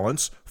with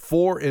balance,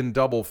 4 in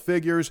double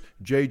figures.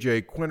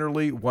 J.J.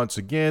 Quinterly once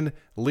again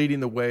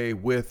leading the way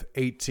with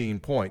 18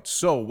 points.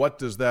 So what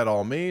does that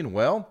all mean?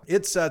 Well,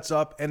 it sets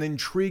up an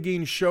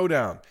intriguing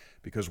showdown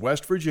because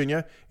West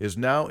Virginia is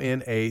now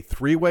in a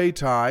 3-way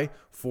tie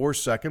for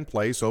second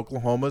place.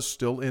 Oklahoma's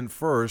still in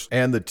first,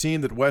 and the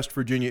team that West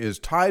Virginia is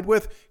tied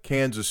with,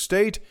 Kansas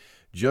State,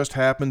 just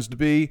happens to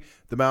be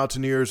the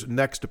Mountaineers'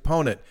 next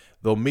opponent.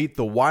 They'll meet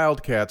the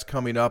Wildcats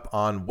coming up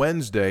on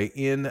Wednesday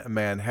in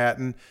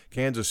Manhattan.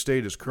 Kansas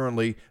State is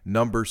currently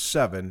number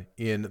 7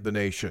 in the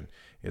nation.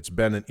 It's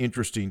been an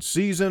interesting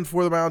season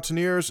for the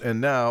Mountaineers,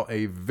 and now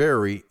a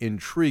very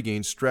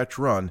intriguing stretch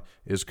run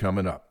is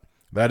coming up.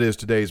 That is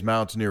today's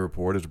Mountaineer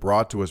Report, is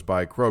brought to us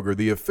by Kroger,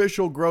 the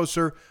official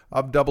grocer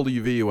of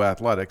WVU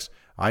Athletics.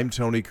 I'm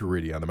Tony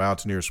Caridi on the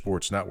Mountaineer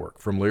Sports Network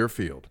from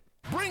Learfield.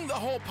 Bring the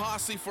whole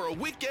posse for a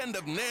weekend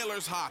of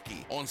Nailers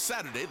hockey. On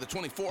Saturday, the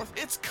 24th,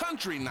 it's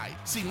Country Night.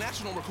 See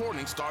national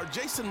recording star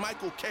Jason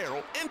Michael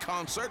Carroll in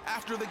concert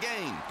after the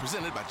game,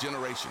 presented by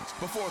Generations.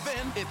 Before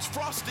then, it's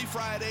Frosty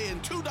Friday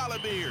and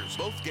 $2 beers,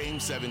 both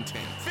games 7:10.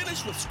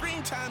 Finish with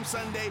Screen Time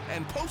Sunday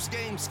and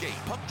post-game skate.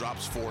 Puck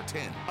drops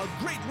 4:10. A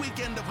great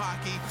weekend of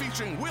hockey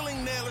featuring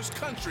Wheeling Nailers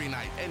Country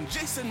Night and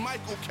Jason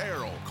Michael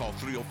Carroll. Call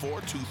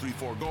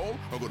 304-234-GOAL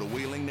or go to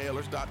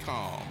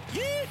wheelingnailers.com.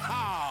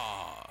 Yeehaw!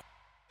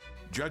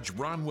 Judge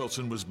Ron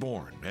Wilson was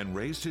born and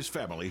raised his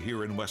family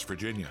here in West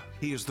Virginia.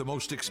 He is the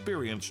most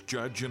experienced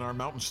judge in our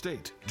mountain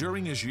state.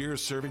 During his years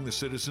serving the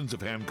citizens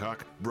of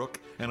Hancock, Brooke,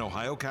 and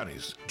Ohio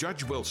counties,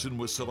 Judge Wilson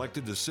was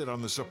selected to sit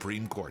on the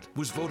Supreme Court,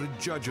 was voted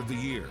Judge of the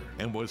Year,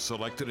 and was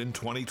selected in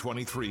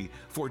 2023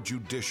 for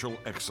judicial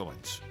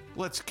excellence.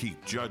 Let's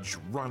keep Judge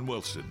Ron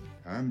Wilson.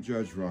 I'm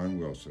Judge Ron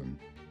Wilson,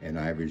 and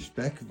I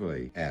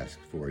respectfully ask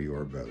for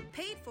your vote.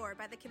 Paid for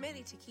by the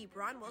committee to keep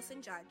Ron Wilson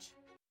judge.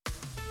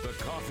 The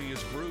coffee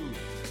is brewed,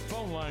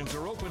 phone lines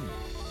are open,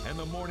 and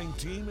the morning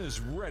team is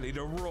ready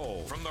to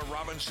roll. From the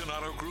Robinson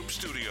Auto Group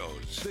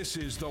studios, this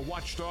is the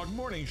Watchdog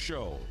Morning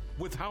Show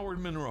with Howard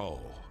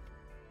Monroe.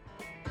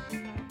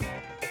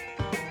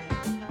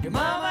 Your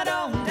mama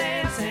don't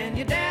dance and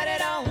your daddy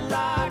don't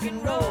rock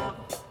and roll.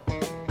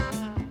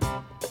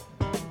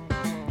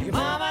 Your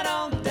mama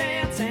don't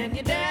dance and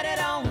your daddy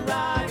don't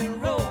rock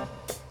and roll.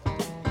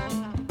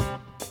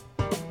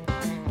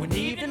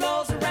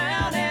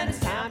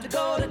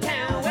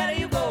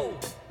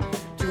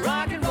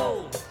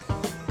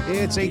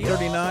 It's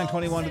 8:39,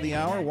 21 to the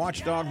hour.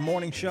 Watchdog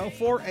Morning Show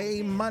for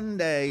a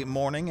Monday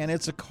morning, and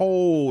it's a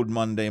cold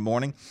Monday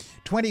morning.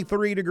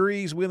 23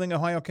 degrees, Wheeling,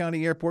 Ohio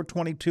County Airport,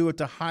 22 at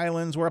the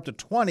Highlands. We're up to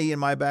 20 in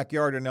my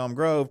backyard in Elm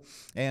Grove,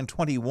 and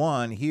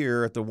 21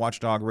 here at the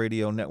Watchdog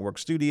Radio Network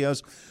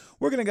studios.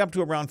 We're going to go up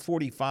to around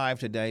 45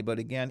 today, but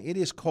again, it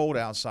is cold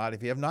outside.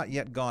 If you have not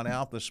yet gone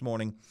out this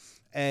morning,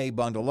 A,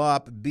 bundle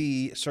up.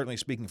 B, certainly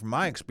speaking from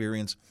my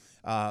experience,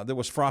 there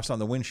was frost on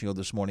the windshield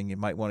this morning. You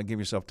might want to give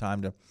yourself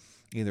time to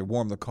either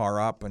warm the car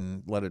up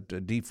and let it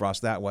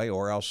defrost that way,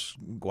 or else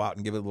go out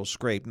and give it a little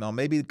scrape. Now,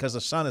 maybe because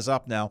the sun is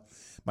up now,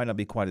 might not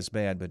be quite as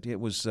bad, but it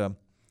was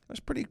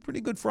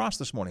pretty good frost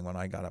this morning when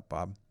I got up,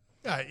 Bob.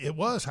 Yeah, it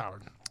was,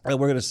 Howard. We're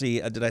going to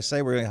see, did I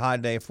say we're going to high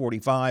day of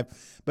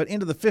 45, but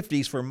into the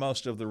 50s for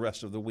most of the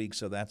rest of the week,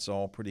 so that's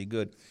all pretty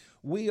good.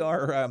 We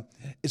are,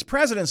 it's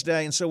President's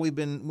Day, and so we've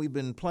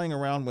been playing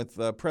around with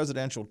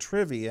presidential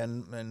trivia,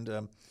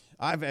 and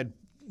I've had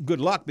good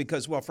luck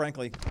because, well,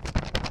 frankly,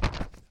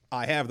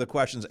 I have the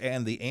questions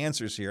and the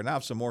answers here, and I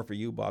have some more for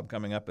you, Bob,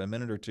 coming up in a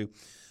minute or two.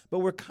 But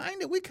we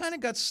kind of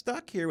got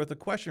stuck here with a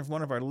question from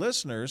one of our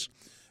listeners,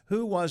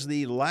 who was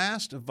the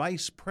last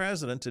vice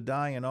president to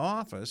die in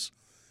office.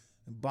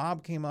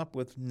 Bob came up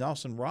with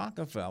Nelson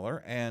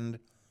Rockefeller, and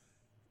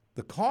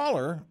the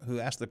caller who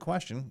asked the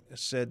question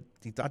said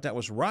he thought that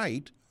was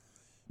right.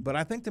 But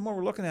I think the more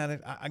we're looking at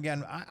it,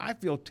 I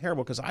feel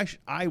terrible because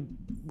I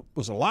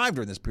was alive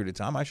during this period of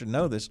time. I should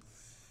know this.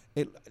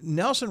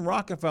 Nelson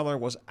Rockefeller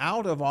was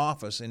out of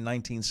office in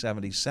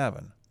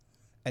 1977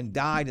 and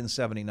died in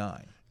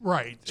 79.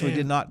 Right. So he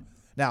did not.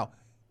 Now,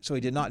 so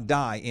he did not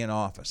die in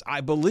office. I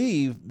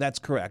believe that's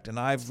correct, and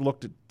I've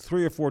looked at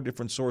 3 or 4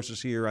 different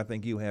sources here. I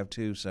think you have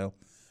too. So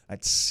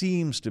that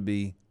seems to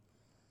be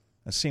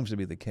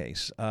the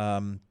case.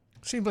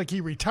 Seems like he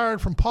retired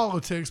from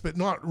politics, but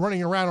not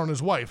running around on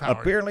his wife, Howard.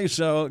 Apparently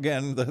so.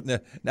 Again,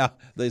 now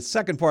the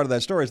second part of that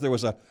story is there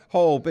was a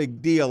whole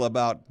big deal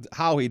about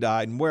how he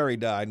died and where he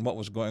died and what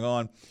was going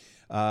on.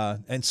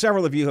 And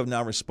several of you have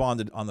now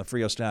responded on the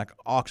Frio Stack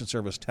Auction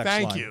Service text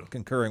line. Thank you.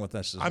 Concurring with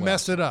us as well. I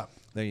messed it up.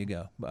 There you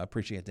go. I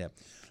appreciate that.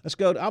 Let's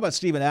go. How about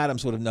Stephen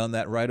Adams would have known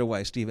that right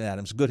away? Stephen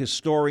Adams, good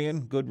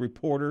historian, good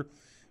reporter,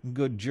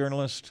 good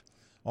journalist,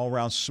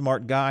 all-around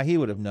smart guy. He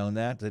would have known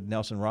that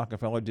Nelson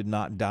Rockefeller did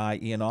not die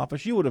in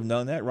office. You would have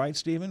known that, right,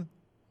 Stephen?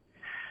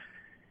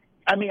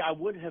 I mean, I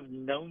would have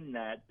known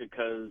that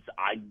because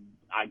I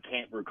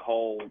can't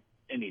recall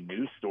any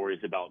news stories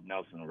about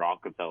Nelson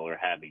Rockefeller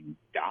having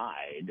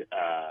died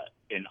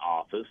in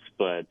office,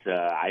 but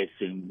I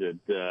assumed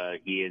that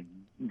he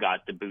had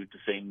got the boot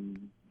the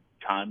same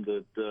time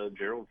that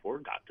Gerald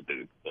Ford got the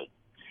boot. But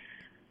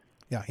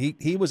yeah,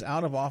 he was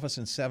out of office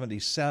in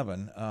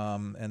 77,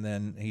 and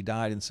then he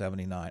died in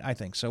 79. I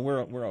think so.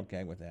 We're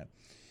okay with that.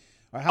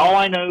 All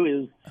I know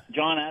is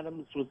John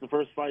Adams was the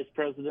first vice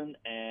president,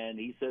 and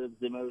he said it's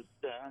the most,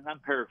 and I'm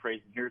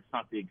paraphrasing here, it's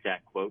not the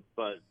exact quote,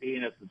 but he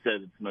in essence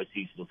said it's the most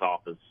useless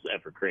office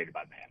ever created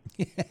by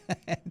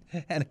man.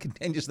 And it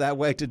continues that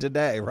way to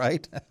today,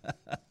 right?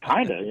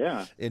 Kind of,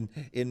 yeah.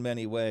 In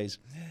many ways.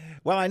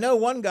 Well, I know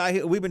one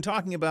guy, we've been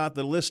talking about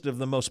the list of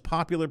the most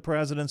popular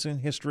presidents in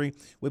history.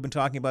 We've been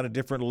talking about a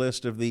different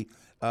list of the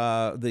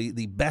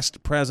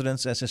best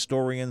presidents as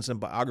historians and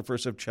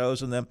biographers have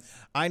chosen them.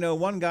 I know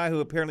one guy who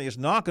apparently is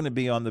not going to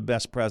be on the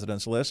best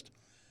presidents list.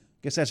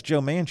 Guess that's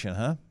Joe Manchin,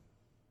 huh?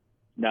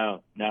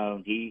 No,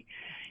 he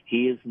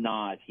is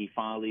not. He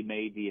finally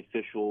made the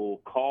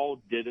official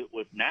call, did it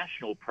with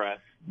national press,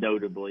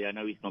 notably. I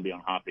know he's going to be on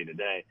Hoppy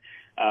today,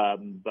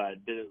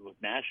 but did it with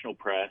national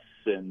press,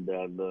 and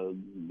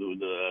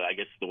I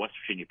guess the West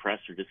Virginia press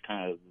are just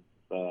kind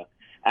of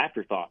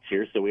afterthoughts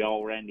here, so we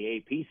all ran the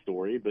AP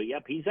story, but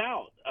yep, he's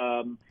out.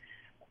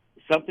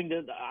 Something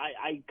that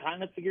I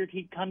kind of figured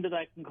he'd come to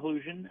that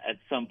conclusion at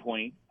some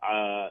point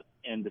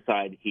and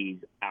decide he's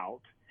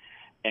out.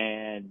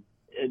 And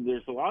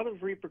there's a lot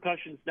of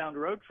repercussions down the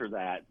road for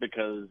that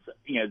because,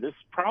 this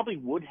probably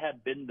would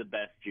have been the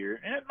best year,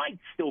 and it might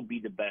still be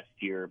the best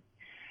year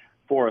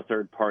for a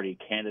third-party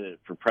candidate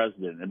for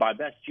president. And by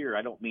best year,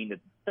 I don't mean that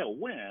they'll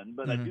win,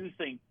 but I do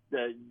think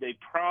that they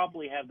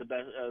probably have the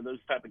best. Those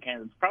type of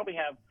candidates probably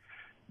have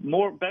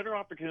better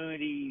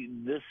opportunity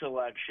this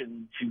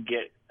election to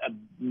get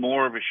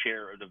more of a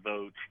share of the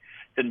vote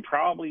than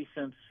probably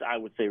since, I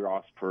would say,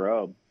 Ross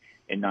Perot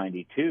in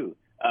 92.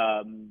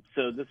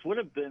 So this would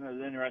have been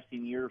an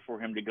interesting year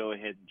for him to go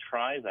ahead and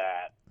try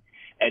that.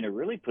 And it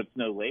really puts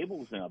no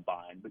labels in a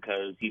bind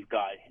because you've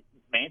got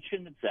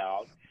Manchin that's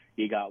out.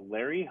 You got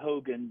Larry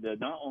Hogan that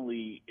not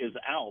only is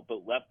out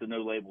but left the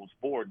no labels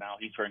board. Now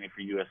he's running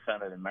for U.S.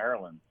 Senate in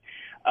Maryland.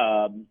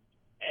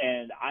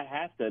 And I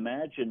have to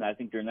imagine, I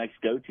think their next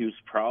go-to is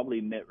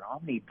probably Mitt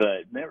Romney,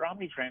 but Mitt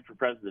Romney's ran for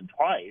president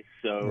twice.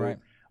 So right.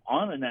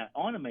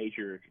 on a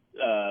major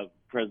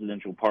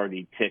presidential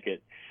party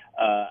ticket,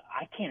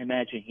 I can't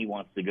imagine he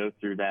wants to go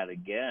through that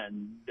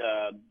again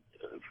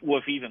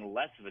with even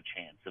less of a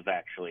chance of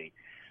actually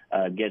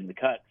getting the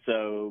cut.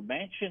 So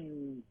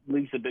Manchin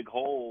leaves a big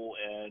hole,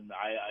 and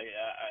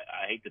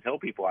I hate to tell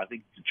people, I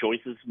think the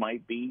choices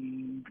might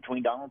be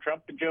between Donald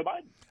Trump and Joe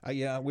Biden.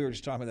 Yeah, we were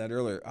just talking about that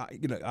earlier.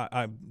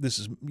 I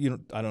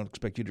don't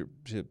expect you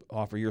to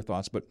offer your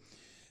thoughts, but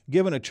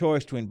given a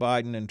choice between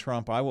Biden and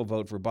Trump, I will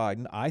vote for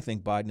Biden. I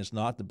think Biden is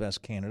not the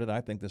best candidate. I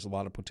think there's a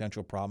lot of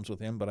potential problems with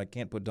him, but I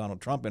can't put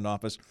Donald Trump in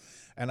office.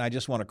 And I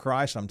just want to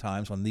cry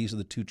sometimes when these are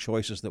the two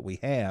choices that we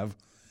have.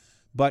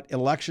 But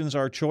elections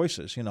are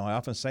choices. I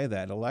often say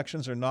that.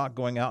 Elections are not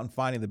going out and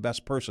finding the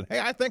best person. Hey,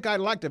 I think I'd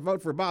like to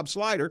vote for Bob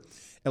Slider.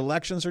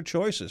 Elections are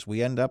choices.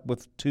 We end up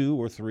with 2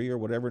 or 3 or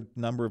whatever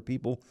number of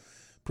people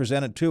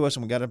presented to us,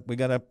 and we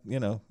gotta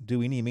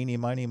do eeny, meeny,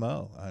 miny,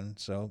 mo. And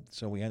so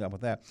we end up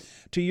with that.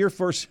 To your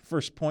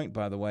first point,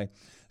 by the way,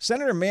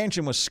 Senator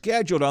Manchin was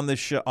scheduled on this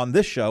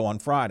show on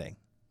Friday.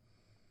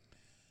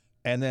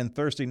 And then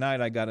Thursday night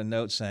I got a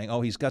note saying,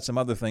 he's got some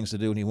other things to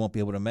do and he won't be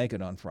able to make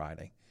it on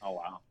Friday. Oh,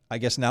 wow. I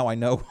guess now I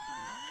know.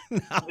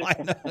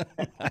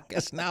 I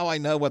guess now I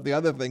know what the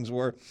other things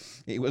were.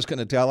 He was going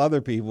to tell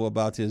other people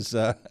about his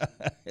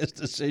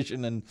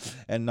decision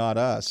and not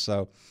us.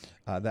 So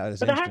that is.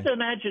 But I have to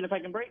imagine, if I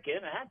can break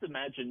in, I have to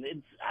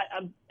imagine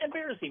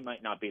embarrassing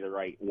might not be the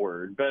right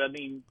word, but I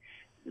mean,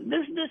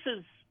 this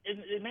is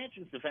in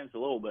Manchin's defense a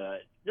little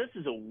bit. This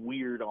is a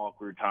weird,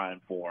 awkward time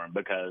for him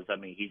because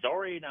he's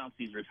already announced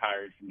he's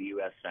retired from the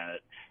U.S.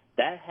 Senate.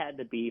 That had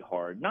to be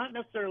hard, not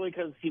necessarily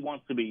because he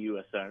wants to be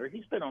U.S. Senator.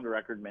 He's been on the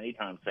record many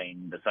times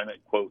saying the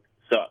Senate, quote,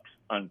 sucks,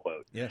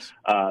 unquote. Yes.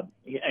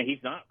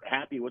 He's not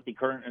happy with the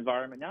current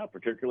environment now,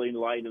 particularly in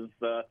light of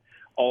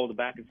all the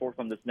back and forth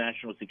on this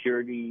national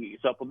security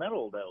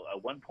supplemental that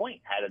at one point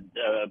had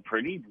a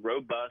pretty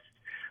robust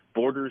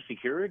border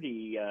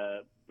security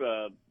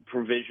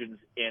provisions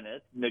in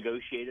it,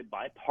 negotiated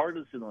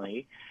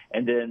bipartisanly,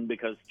 and then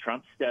because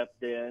Trump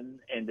stepped in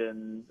and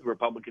then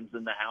Republicans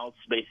in the House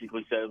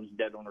basically said it was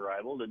dead on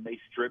arrival, then they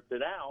stripped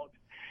it out,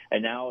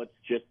 and now it's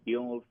just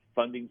dealing with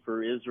funding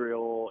for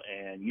Israel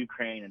and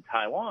Ukraine and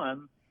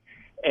Taiwan,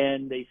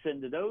 and they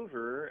send it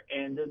over,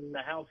 and then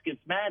the House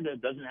gets mad that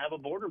it doesn't have a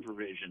border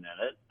provision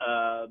in it,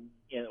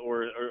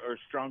 or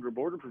stronger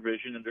border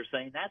provision, and they're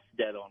saying that's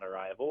dead on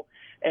arrival.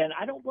 And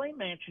I don't blame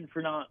Manchin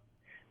for not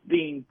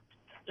being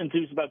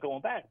enthused about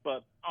going back,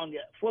 but on the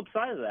flip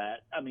side of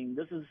that,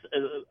 this is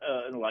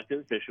an elected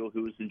official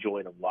who has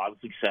enjoyed a lot of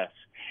success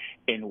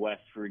in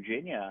West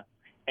Virginia,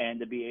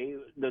 and to be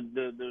able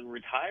the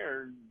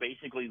retired,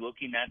 basically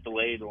looking at the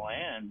lay of the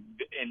land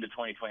into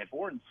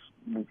 2024 and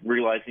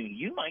realizing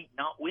you might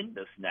not win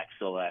this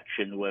next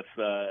election with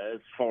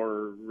as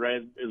far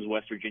red as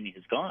West Virginia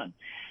has gone.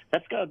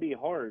 That's got to be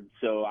hard.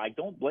 So I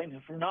don't blame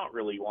him for not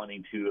really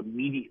wanting to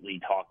immediately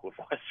talk with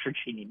West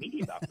Virginia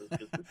media about this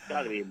because it's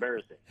got to be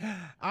embarrassing.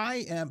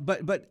 I am,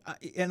 but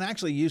and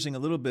actually using a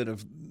little bit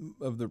of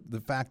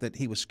the fact that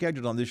he was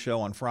scheduled on this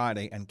show on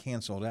Friday and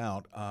canceled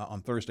out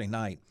on Thursday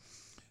night.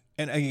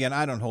 And again,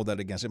 I don't hold that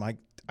against him.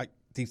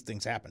 These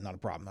things happen, not a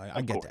problem.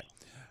 I get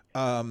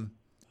that.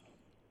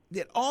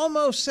 It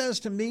almost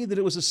says to me that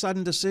it was a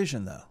sudden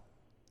decision,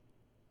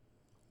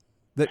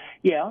 though.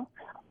 Yeah,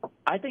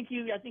 I think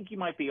you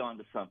might be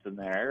onto something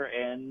there.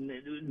 And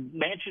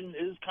Manchin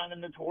is kind of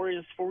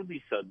notorious for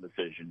these sudden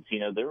decisions.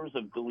 There was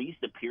at least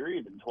a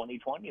period in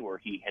 2020 where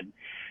he had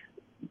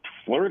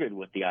flirted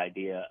with the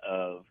idea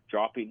of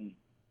dropping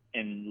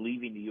and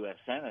leaving the U.S.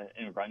 Senate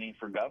and running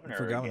for governor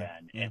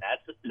again. Yeah. And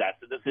that's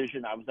the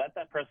decision. I was at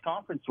that press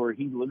conference where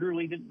he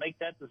literally didn't make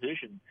that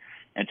decision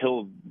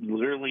until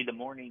literally the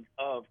morning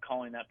of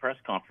calling that press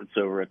conference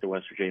over at the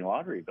West Virginia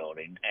Lottery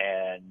Building.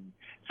 And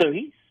so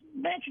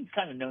Manchin's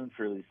kind of known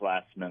for these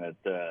last-minute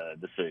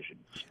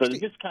decisions. But it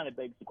just kind of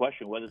begs the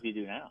question, what does he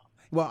do now?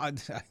 Well,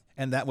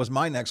 and that was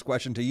my next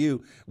question to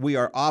you. We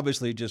are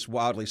obviously just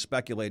wildly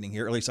speculating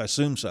here, at least I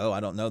assume so. I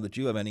don't know that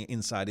you have any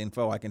inside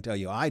info. I can tell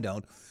you I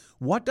don't.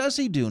 What does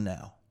he do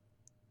now?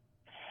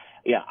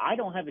 Yeah, I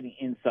don't have any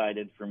inside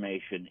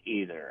information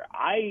either.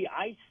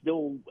 I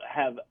still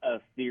have a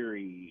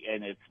theory,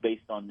 and it's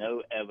based on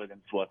no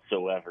evidence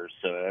whatsoever.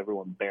 So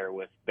everyone bear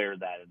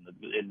that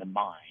in the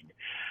mind.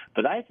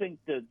 But I think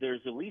that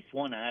there's at least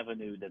one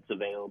avenue that's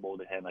available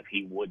to him if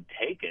he would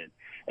take it,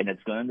 and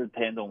it's going to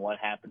depend on what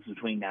happens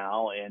between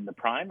now and the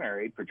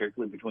primary,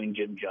 particularly between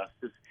Jim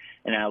Justice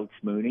and Alex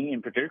Mooney,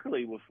 and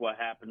particularly with what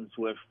happens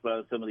with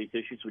some of these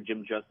issues with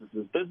Jim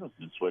Justice's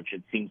businesses, which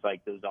it seems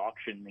like those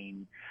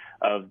auctioning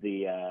of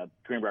the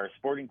Greenbrier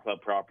Sporting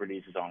Club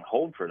properties is on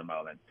hold for the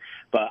moment.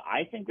 But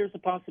I think there's a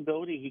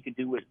possibility he could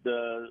do what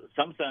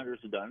some senators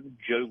have done,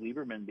 Joe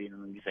Lieberman being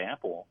an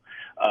example,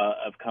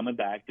 of coming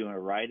back, doing a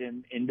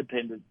write-in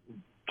independent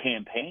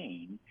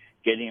campaign,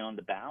 getting on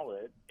the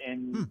ballot,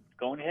 and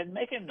going ahead and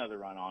making another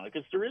run on it.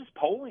 Because there is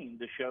polling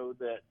to show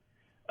that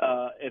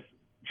if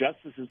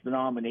Justice is the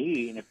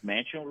nominee and if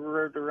Manchin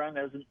were to run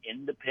as an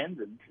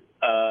independent,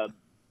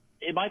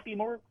 it might be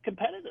more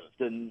competitive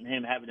than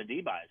him having a D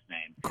by his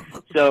name.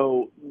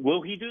 So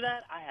will he do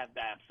that? I have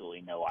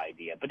absolutely no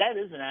idea. But that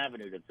is an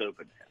avenue that's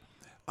open to him.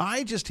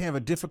 I just have a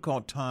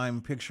difficult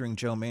time picturing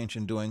Joe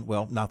Manchin doing,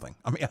 well, nothing.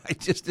 I mean,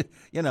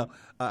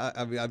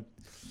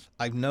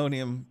 I've known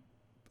him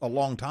a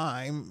long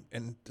time,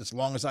 and as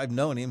long as I've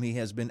known him, he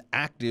has been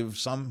active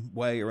some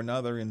way or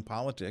another in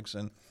politics,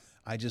 and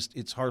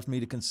it's hard for me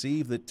to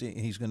conceive that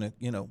he's going to,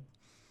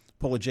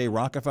 pull a Jay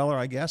Rockefeller,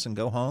 I guess, and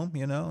go home,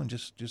 and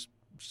just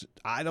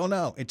I don't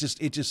know. It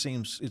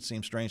seems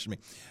strange to me.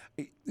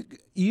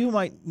 You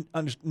might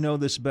know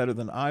this better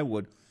than I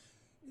would.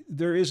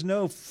 There is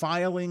no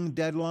filing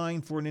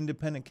deadline for an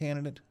independent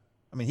candidate?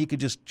 I mean, he could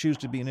just choose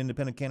to be an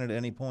independent candidate at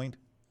any point?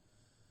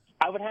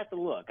 I would have to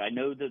look. I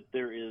know that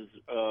there is,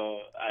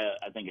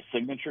 I think, a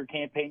signature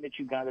campaign that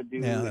you've got to do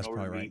in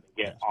order to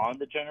get on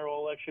the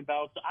general election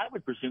ballot. So I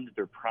would presume that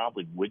there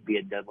probably would be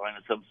a deadline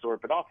of some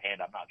sort, but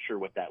offhand, I'm not sure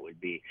what that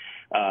would be.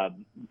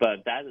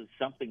 But that is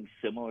something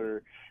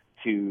similar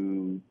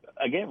to,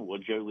 again,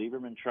 what Joe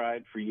Lieberman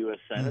tried for U.S.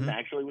 Senate and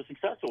actually was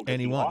successful.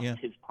 And he lost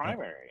his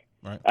primary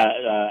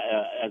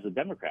as a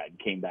Democrat and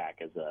came back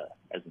as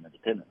an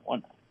independent and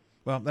won that.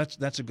 Well,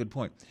 that's a good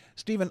point.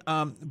 Stephen,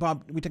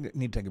 Bob, we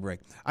need to take a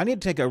break. I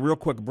need to take a real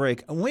quick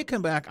break. When we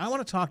come back, I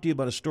want to talk to you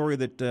about a story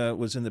that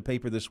was in the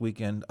paper this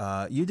weekend.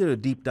 You did a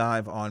deep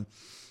dive on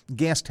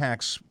gas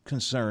tax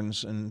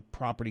concerns and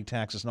property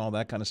taxes and all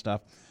that kind of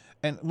stuff.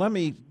 And let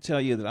me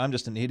tell you that I'm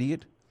just an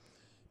idiot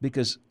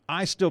because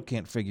I still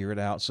can't figure it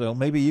out. So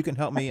maybe you can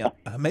help me.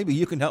 Maybe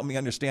you can help me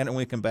understand it when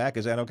we come back.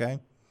 Is that okay?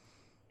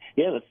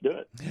 Yeah, let's do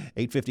it.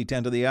 8:50,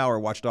 10 to the hour,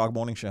 Watchdog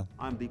Morning Show.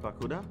 I'm Deepak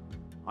Huda.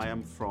 I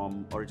am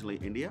from originally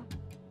India.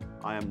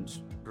 I am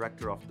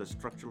director of the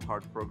Structural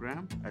Heart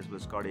Program as well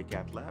as Cardiac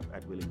Cath Lab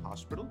at Wheeling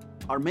Hospital.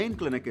 Our main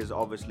clinic is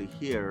obviously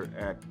here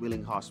at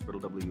Wheeling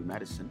Hospital, W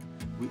Medicine.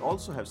 We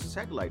also have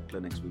satellite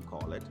clinics, we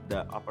call it,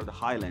 the Upper the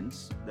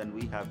Highlands. Then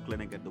we have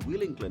clinic at the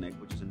Wheeling Clinic,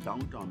 which is in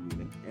downtown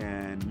Wheeling,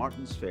 and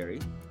Martins Ferry.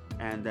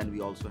 And then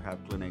we also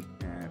have clinic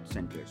at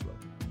St. Clairsville.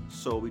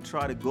 So we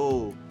try to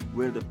go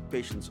where the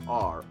patients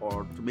are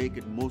or to make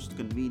it most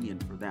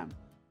convenient for them.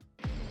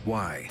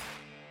 Why?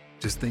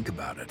 Just think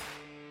about it.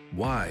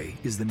 Why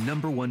is the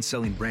 #1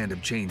 selling brand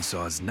of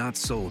chainsaws not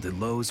sold at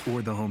Lowe's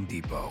or the Home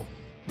Depot?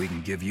 We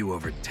can give you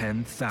over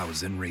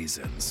 10,000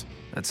 reasons.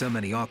 That's how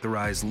many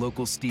authorized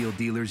local steel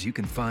dealers you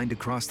can find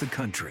across the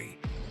country.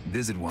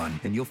 Visit one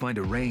and you'll find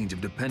a range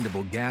of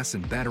dependable gas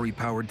and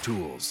battery-powered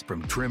tools,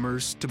 from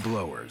trimmers to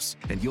blowers.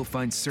 And you'll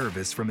find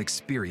service from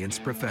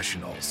experienced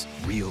professionals.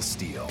 Real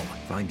steel.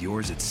 Find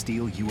yours at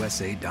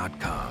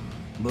steelusa.com.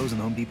 Lowe's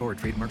and Home Depot are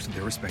trademarks of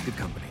their respective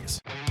companies.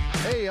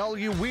 Hey, all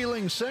you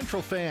Wheeling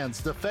Central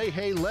fans, the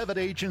Fahey Levitt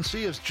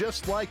Agency is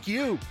just like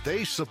you.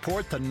 They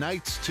support the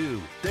Knights,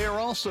 too. They are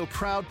also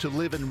proud to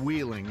live in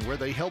Wheeling, where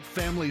they help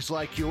families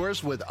like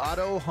yours with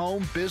auto,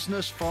 home,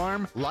 business,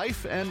 farm,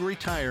 life, and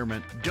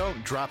retirement.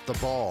 Don't drop the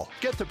ball.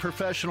 Get the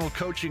professional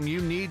coaching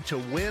you need to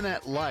win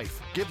at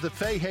life. Give the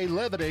Fahey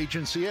Levitt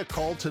Agency a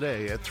call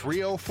today at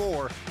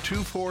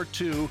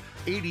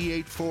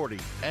 304-242-8840.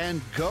 And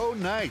go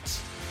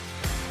Knights!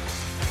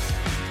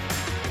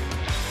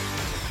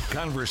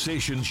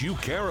 Conversations you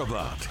care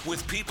about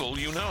with people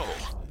you know.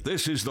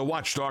 This is the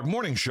Watchdog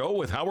Morning Show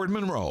with Howard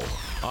Monroe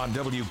on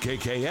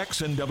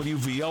WKKX and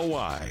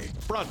WVLY.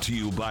 Brought to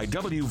you by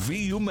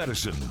WVU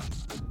Medicine.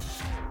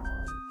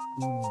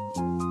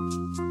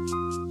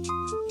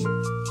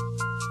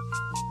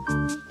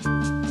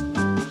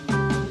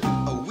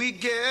 We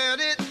get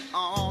it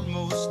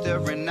almost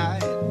every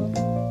night.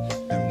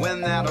 And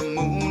when that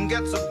moon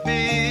gets so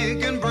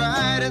big and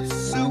bright, it's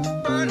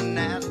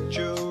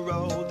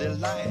supernatural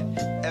delight.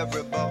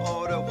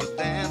 Everybody was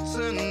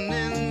dancing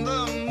in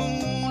the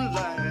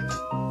moonlight.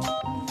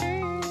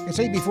 It's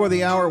 8 before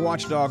the hour,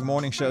 Watchdog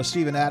Morning Show.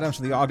 Stephen Adams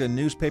from the Ogden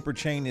newspaper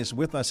chain is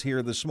with us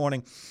here this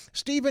morning.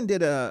 Stephen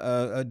did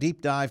a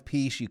deep dive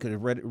piece. You could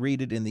have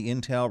read it in the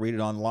Intel, read it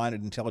online at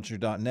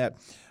intelligencer.net,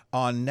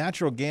 on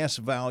natural gas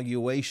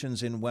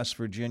valuations in West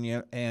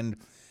Virginia and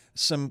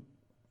some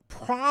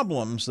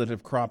problems that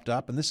have cropped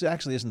up. And this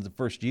actually isn't the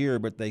first year,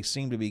 but they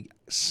seem to be,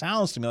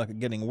 sounds to me like it's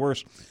getting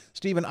worse.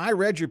 Stephen, I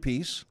read your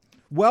piece.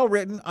 Well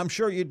written. I'm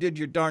sure you did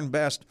your darn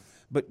best,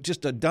 but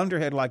just a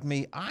dunderhead like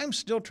me, I'm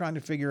still trying to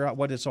figure out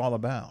what it's all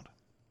about.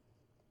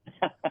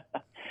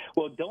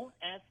 Well, don't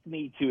ask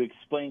me to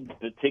explain the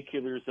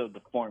particulars of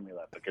the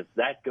formula because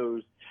that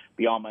goes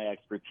beyond my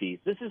expertise.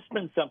 This has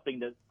been something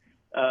that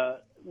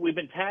we've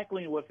been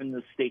tackling within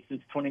the state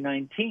since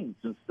 2019,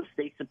 since the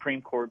state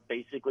Supreme Court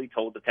basically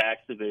told the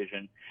tax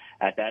division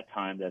at that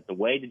time that the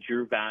way that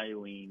you're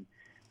valuing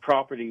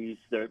properties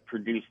that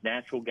produce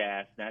natural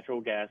gas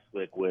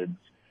liquids,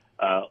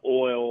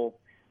 oil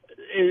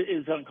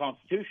is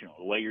unconstitutional.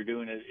 The way you're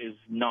doing it is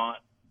not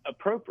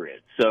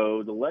appropriate.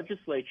 So the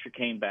legislature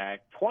came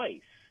back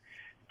twice,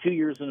 2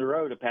 years in a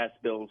row, to pass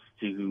bills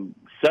to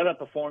set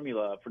up a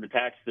formula for the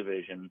tax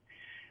division.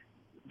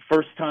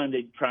 First time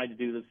they tried to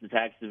do this, the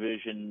tax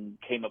division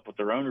came up with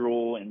their own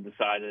rule and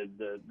decided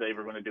that they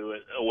were going to do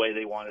it a way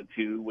they wanted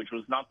to, which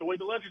was not the way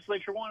the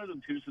legislature wanted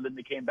them to. So then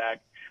they came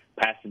back,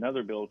 passed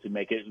another bill to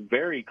make it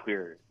very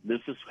clear,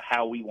 this is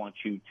how we want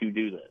you to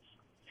do this.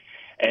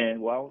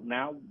 And, well,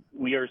 now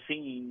we are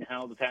seeing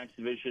how the tax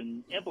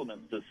division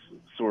implements this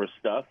sort of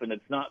stuff, and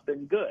it's not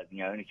been good.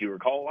 And if you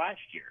recall last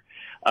year,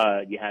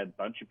 you had a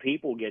bunch of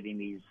people getting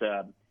these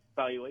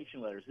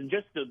valuation letters. And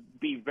just to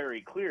be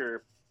very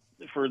clear,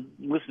 for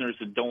listeners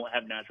that don't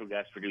have natural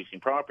gas producing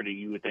property,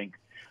 you would think,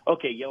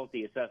 okay, yell at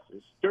the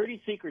assessors.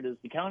 Dirty secret is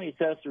the county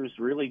assessors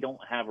really don't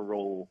have a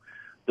role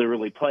to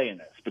really play in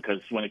this, because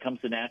when it comes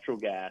to natural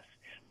gas,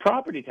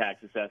 property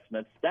tax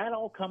assessments, that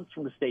all comes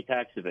from the state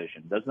tax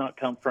division. Does not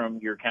come from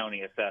your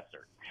county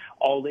assessor.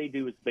 All they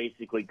do is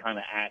basically kind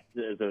of act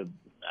as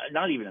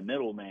not even a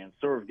middleman,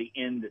 sort of the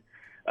end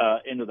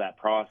of that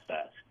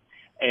process.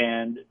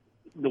 And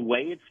the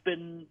way it's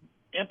been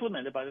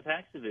implemented by the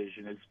tax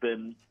division has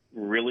been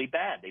really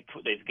bad.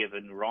 They've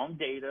given wrong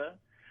data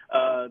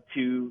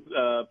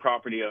to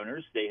property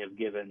owners. They have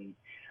given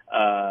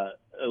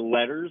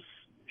letters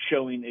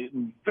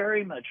showing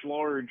very much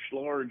large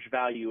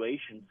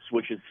valuations,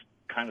 which has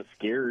kind of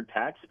scared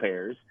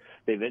taxpayers.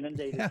 They've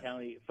inundated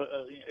county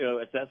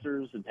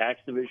assessors and tax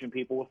division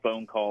people with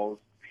phone calls.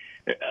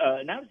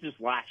 And that was just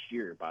last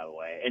year, by the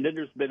way. And then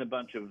there's been a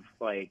bunch of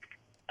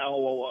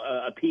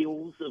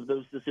appeals of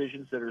those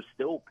decisions that are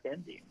still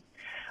pending.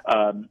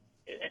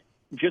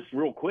 Just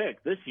real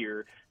quick, this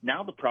year,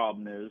 now the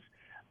problem is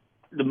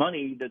the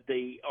money that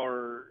they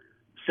are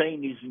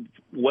saying these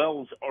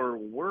wells are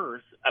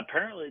worth,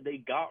 apparently they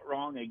got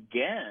wrong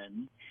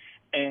again,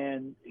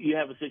 and you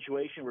have a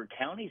situation where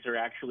counties are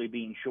actually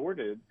being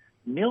shorted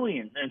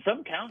millions, and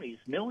some counties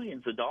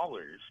millions of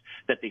dollars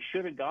that they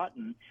should have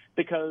gotten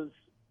because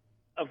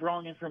of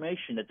wrong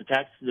information that the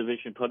tax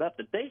division put up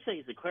that they say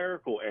is a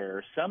clerical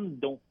error. Some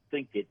don't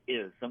think it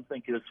is. Some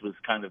think this was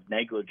kind of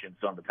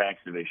negligence on the tax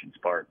division's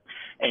part.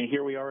 And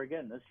here we are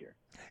again this year.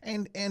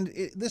 And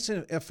this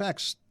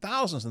affects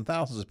thousands and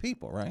thousands of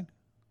people, right?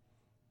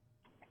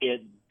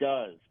 It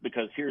does,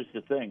 because here's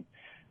the thing.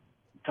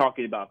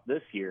 Talking about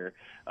this year,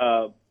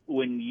 with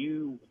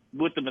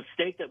the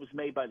mistake that was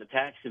made by the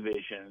tax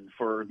division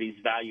for these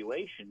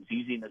valuations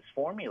using this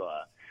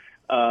formula,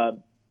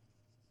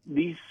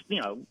 these,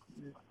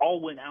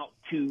 all went out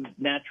to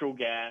natural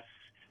gas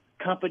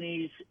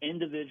companies,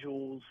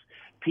 individuals,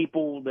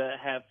 people that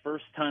have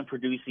first-time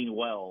producing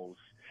wells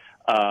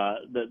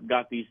that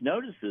got these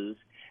notices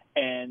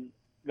and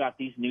got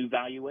these new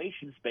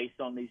valuations based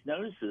on these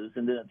notices,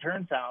 and then it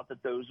turns out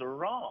that those are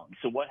wrong.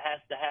 So what has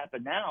to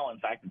happen now? In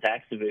fact, the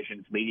tax division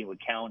is meeting with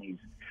counties.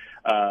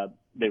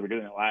 They were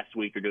doing it last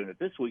week or doing it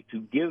this week to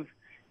give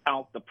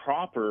out the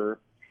proper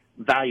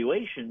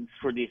valuations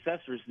for the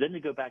assessors, then to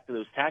go back to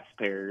those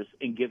taxpayers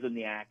and give them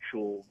the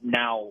actual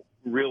now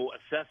real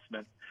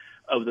assessment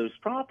of those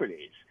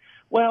properties.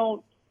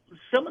 Well,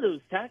 some of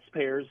those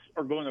taxpayers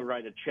are going to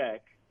write a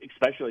check,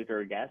 especially if they're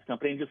a gas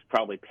company, and just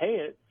probably pay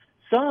it.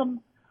 Some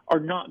are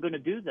not going to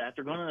do that.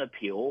 They're going to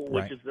appeal,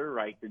 which is their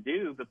right to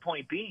do. The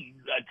point being,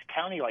 a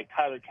county like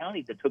Tyler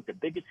County that took the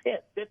biggest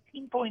hit,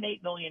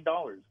 $15.8 million,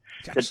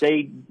 that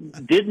they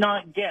did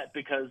not get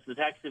because the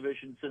tax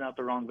division sent out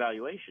the wrong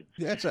valuations.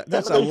 That's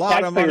a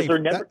lot of money.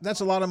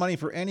 That's a lot of money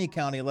for any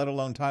county, let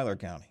alone Tyler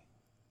County.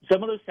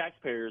 Some of those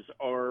taxpayers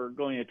are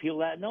going to appeal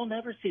that, and they'll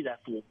never see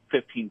that full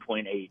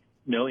 $15.8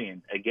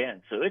 million again.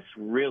 So it's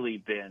really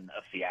been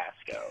a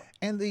fiasco.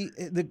 And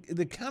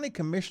the county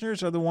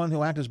commissioners are the one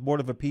who act as Board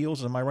of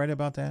Appeals. Am I right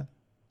about that?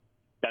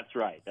 That's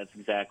right. That's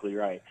exactly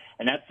right.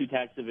 And that's who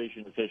tax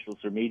division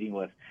officials are meeting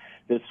with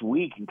this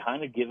week and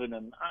kind of giving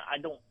them, I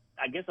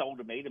guess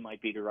ultimatum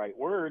might be the right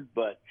word,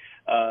 but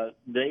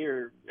they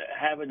are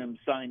having them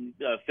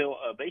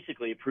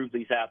basically approve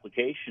these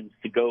applications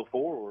to go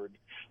forward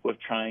with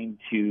trying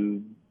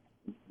to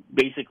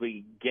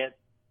basically get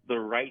the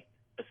right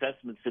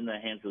assessments in the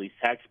hands of these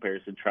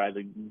taxpayers and try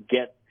to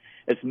get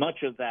as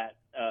much of that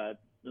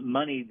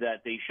money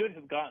that they should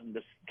have gotten,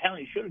 the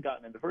county should have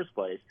gotten in the first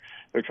place.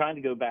 They're trying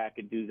to go back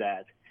and do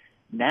that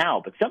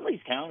now. But some of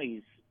these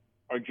counties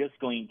are just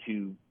going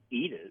to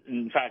eat it.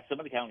 In fact, some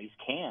of the counties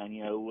can,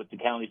 with the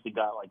counties that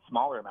got like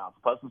smaller amounts.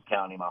 Pleasant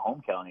County, my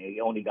home county,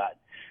 only got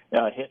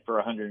hit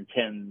for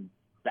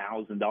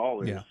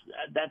 $110,000. Yeah.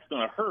 That's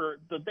going to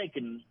hurt, but they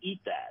can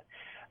eat that.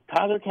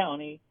 Tyler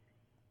County,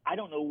 I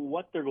don't know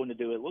what they're going to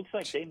do. It looks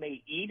like they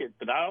may eat it,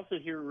 but I also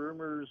hear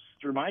rumors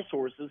through my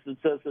sources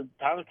that says that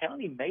Tyler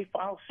County may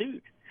file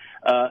suit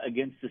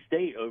against the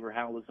state over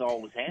how this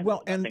all was handled.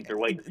 Well, and I think they're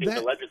waiting to see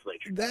the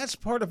legislature. That's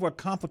part of what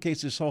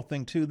complicates this whole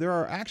thing, too. There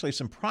are actually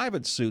some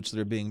private suits that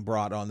are being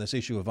brought on this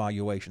issue of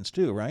valuations,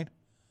 too, right?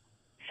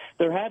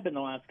 There have been the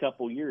last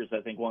couple of years.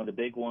 I think one of the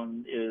big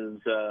ones is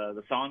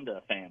the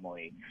Sonda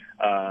family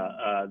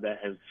that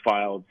has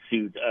filed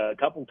suit a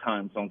couple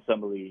times on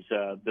some of these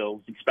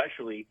bills,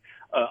 especially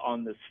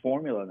on this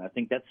formula. And I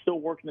think that's still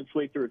working its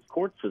way through its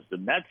court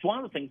system. That's one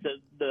of the things that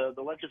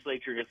the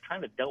legislature has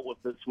kind of dealt with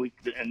this week.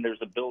 And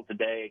there's a bill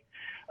today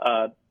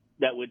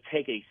that would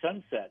take a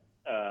sunset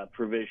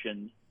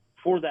provision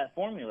for that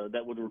formula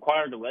that would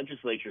require the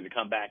legislature to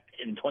come back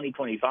in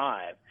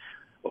 2025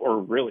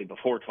 or really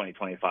before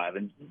 2025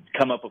 and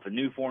come up with a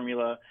new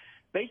formula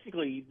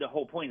basically the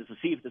whole point is to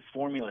see if this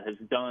formula has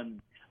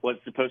done what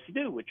it's supposed to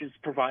do, which is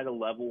provide a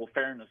level of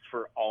fairness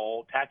for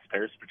all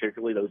taxpayers,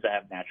 particularly those that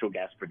have natural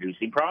gas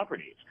producing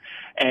properties.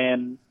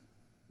 And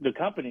the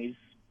companies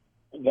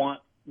want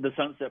the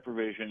sunset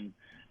provision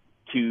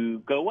to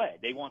go away.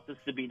 They want this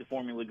to be the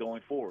formula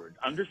going forward.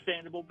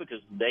 Understandable,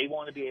 because they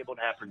want to be able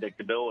to have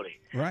predictability.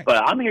 Right.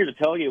 But I'm here to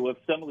tell you, with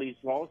some of these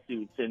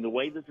lawsuits and the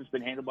way this has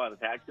been handled by the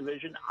tax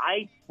division,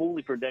 I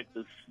fully predict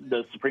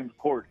the Supreme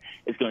Court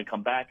is going to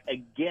come back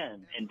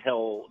again and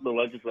tell the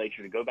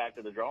legislature to go back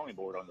to the drawing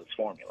board on this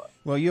formula.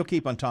 Well, you'll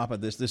keep on top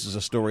of this. This is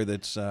a story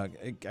that's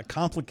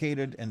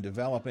complicated and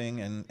developing,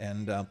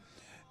 and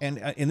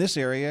in this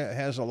area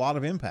has a lot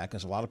of impact,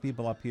 because a lot of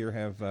people up here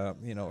have, a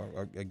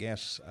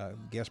gas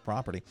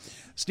property.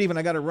 Stephen,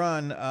 I got to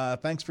run.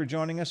 Thanks for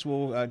joining us.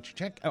 I'll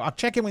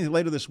check in with you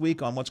later this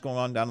week on what's going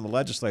on down in the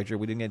legislature.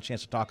 We didn't get a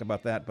chance to talk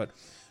about that, but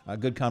a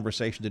good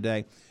conversation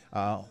today.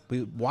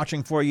 Be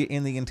watching for you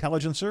in the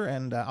Intelligencer,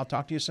 and I'll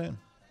talk to you soon.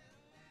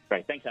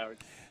 Great. Thanks, Howard.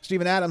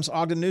 Stephen Adams,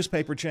 Ogden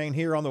Newspaper Chain,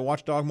 here on the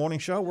Watchdog Morning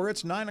Show, where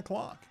it's 9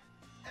 o'clock.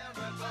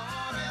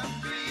 Everybody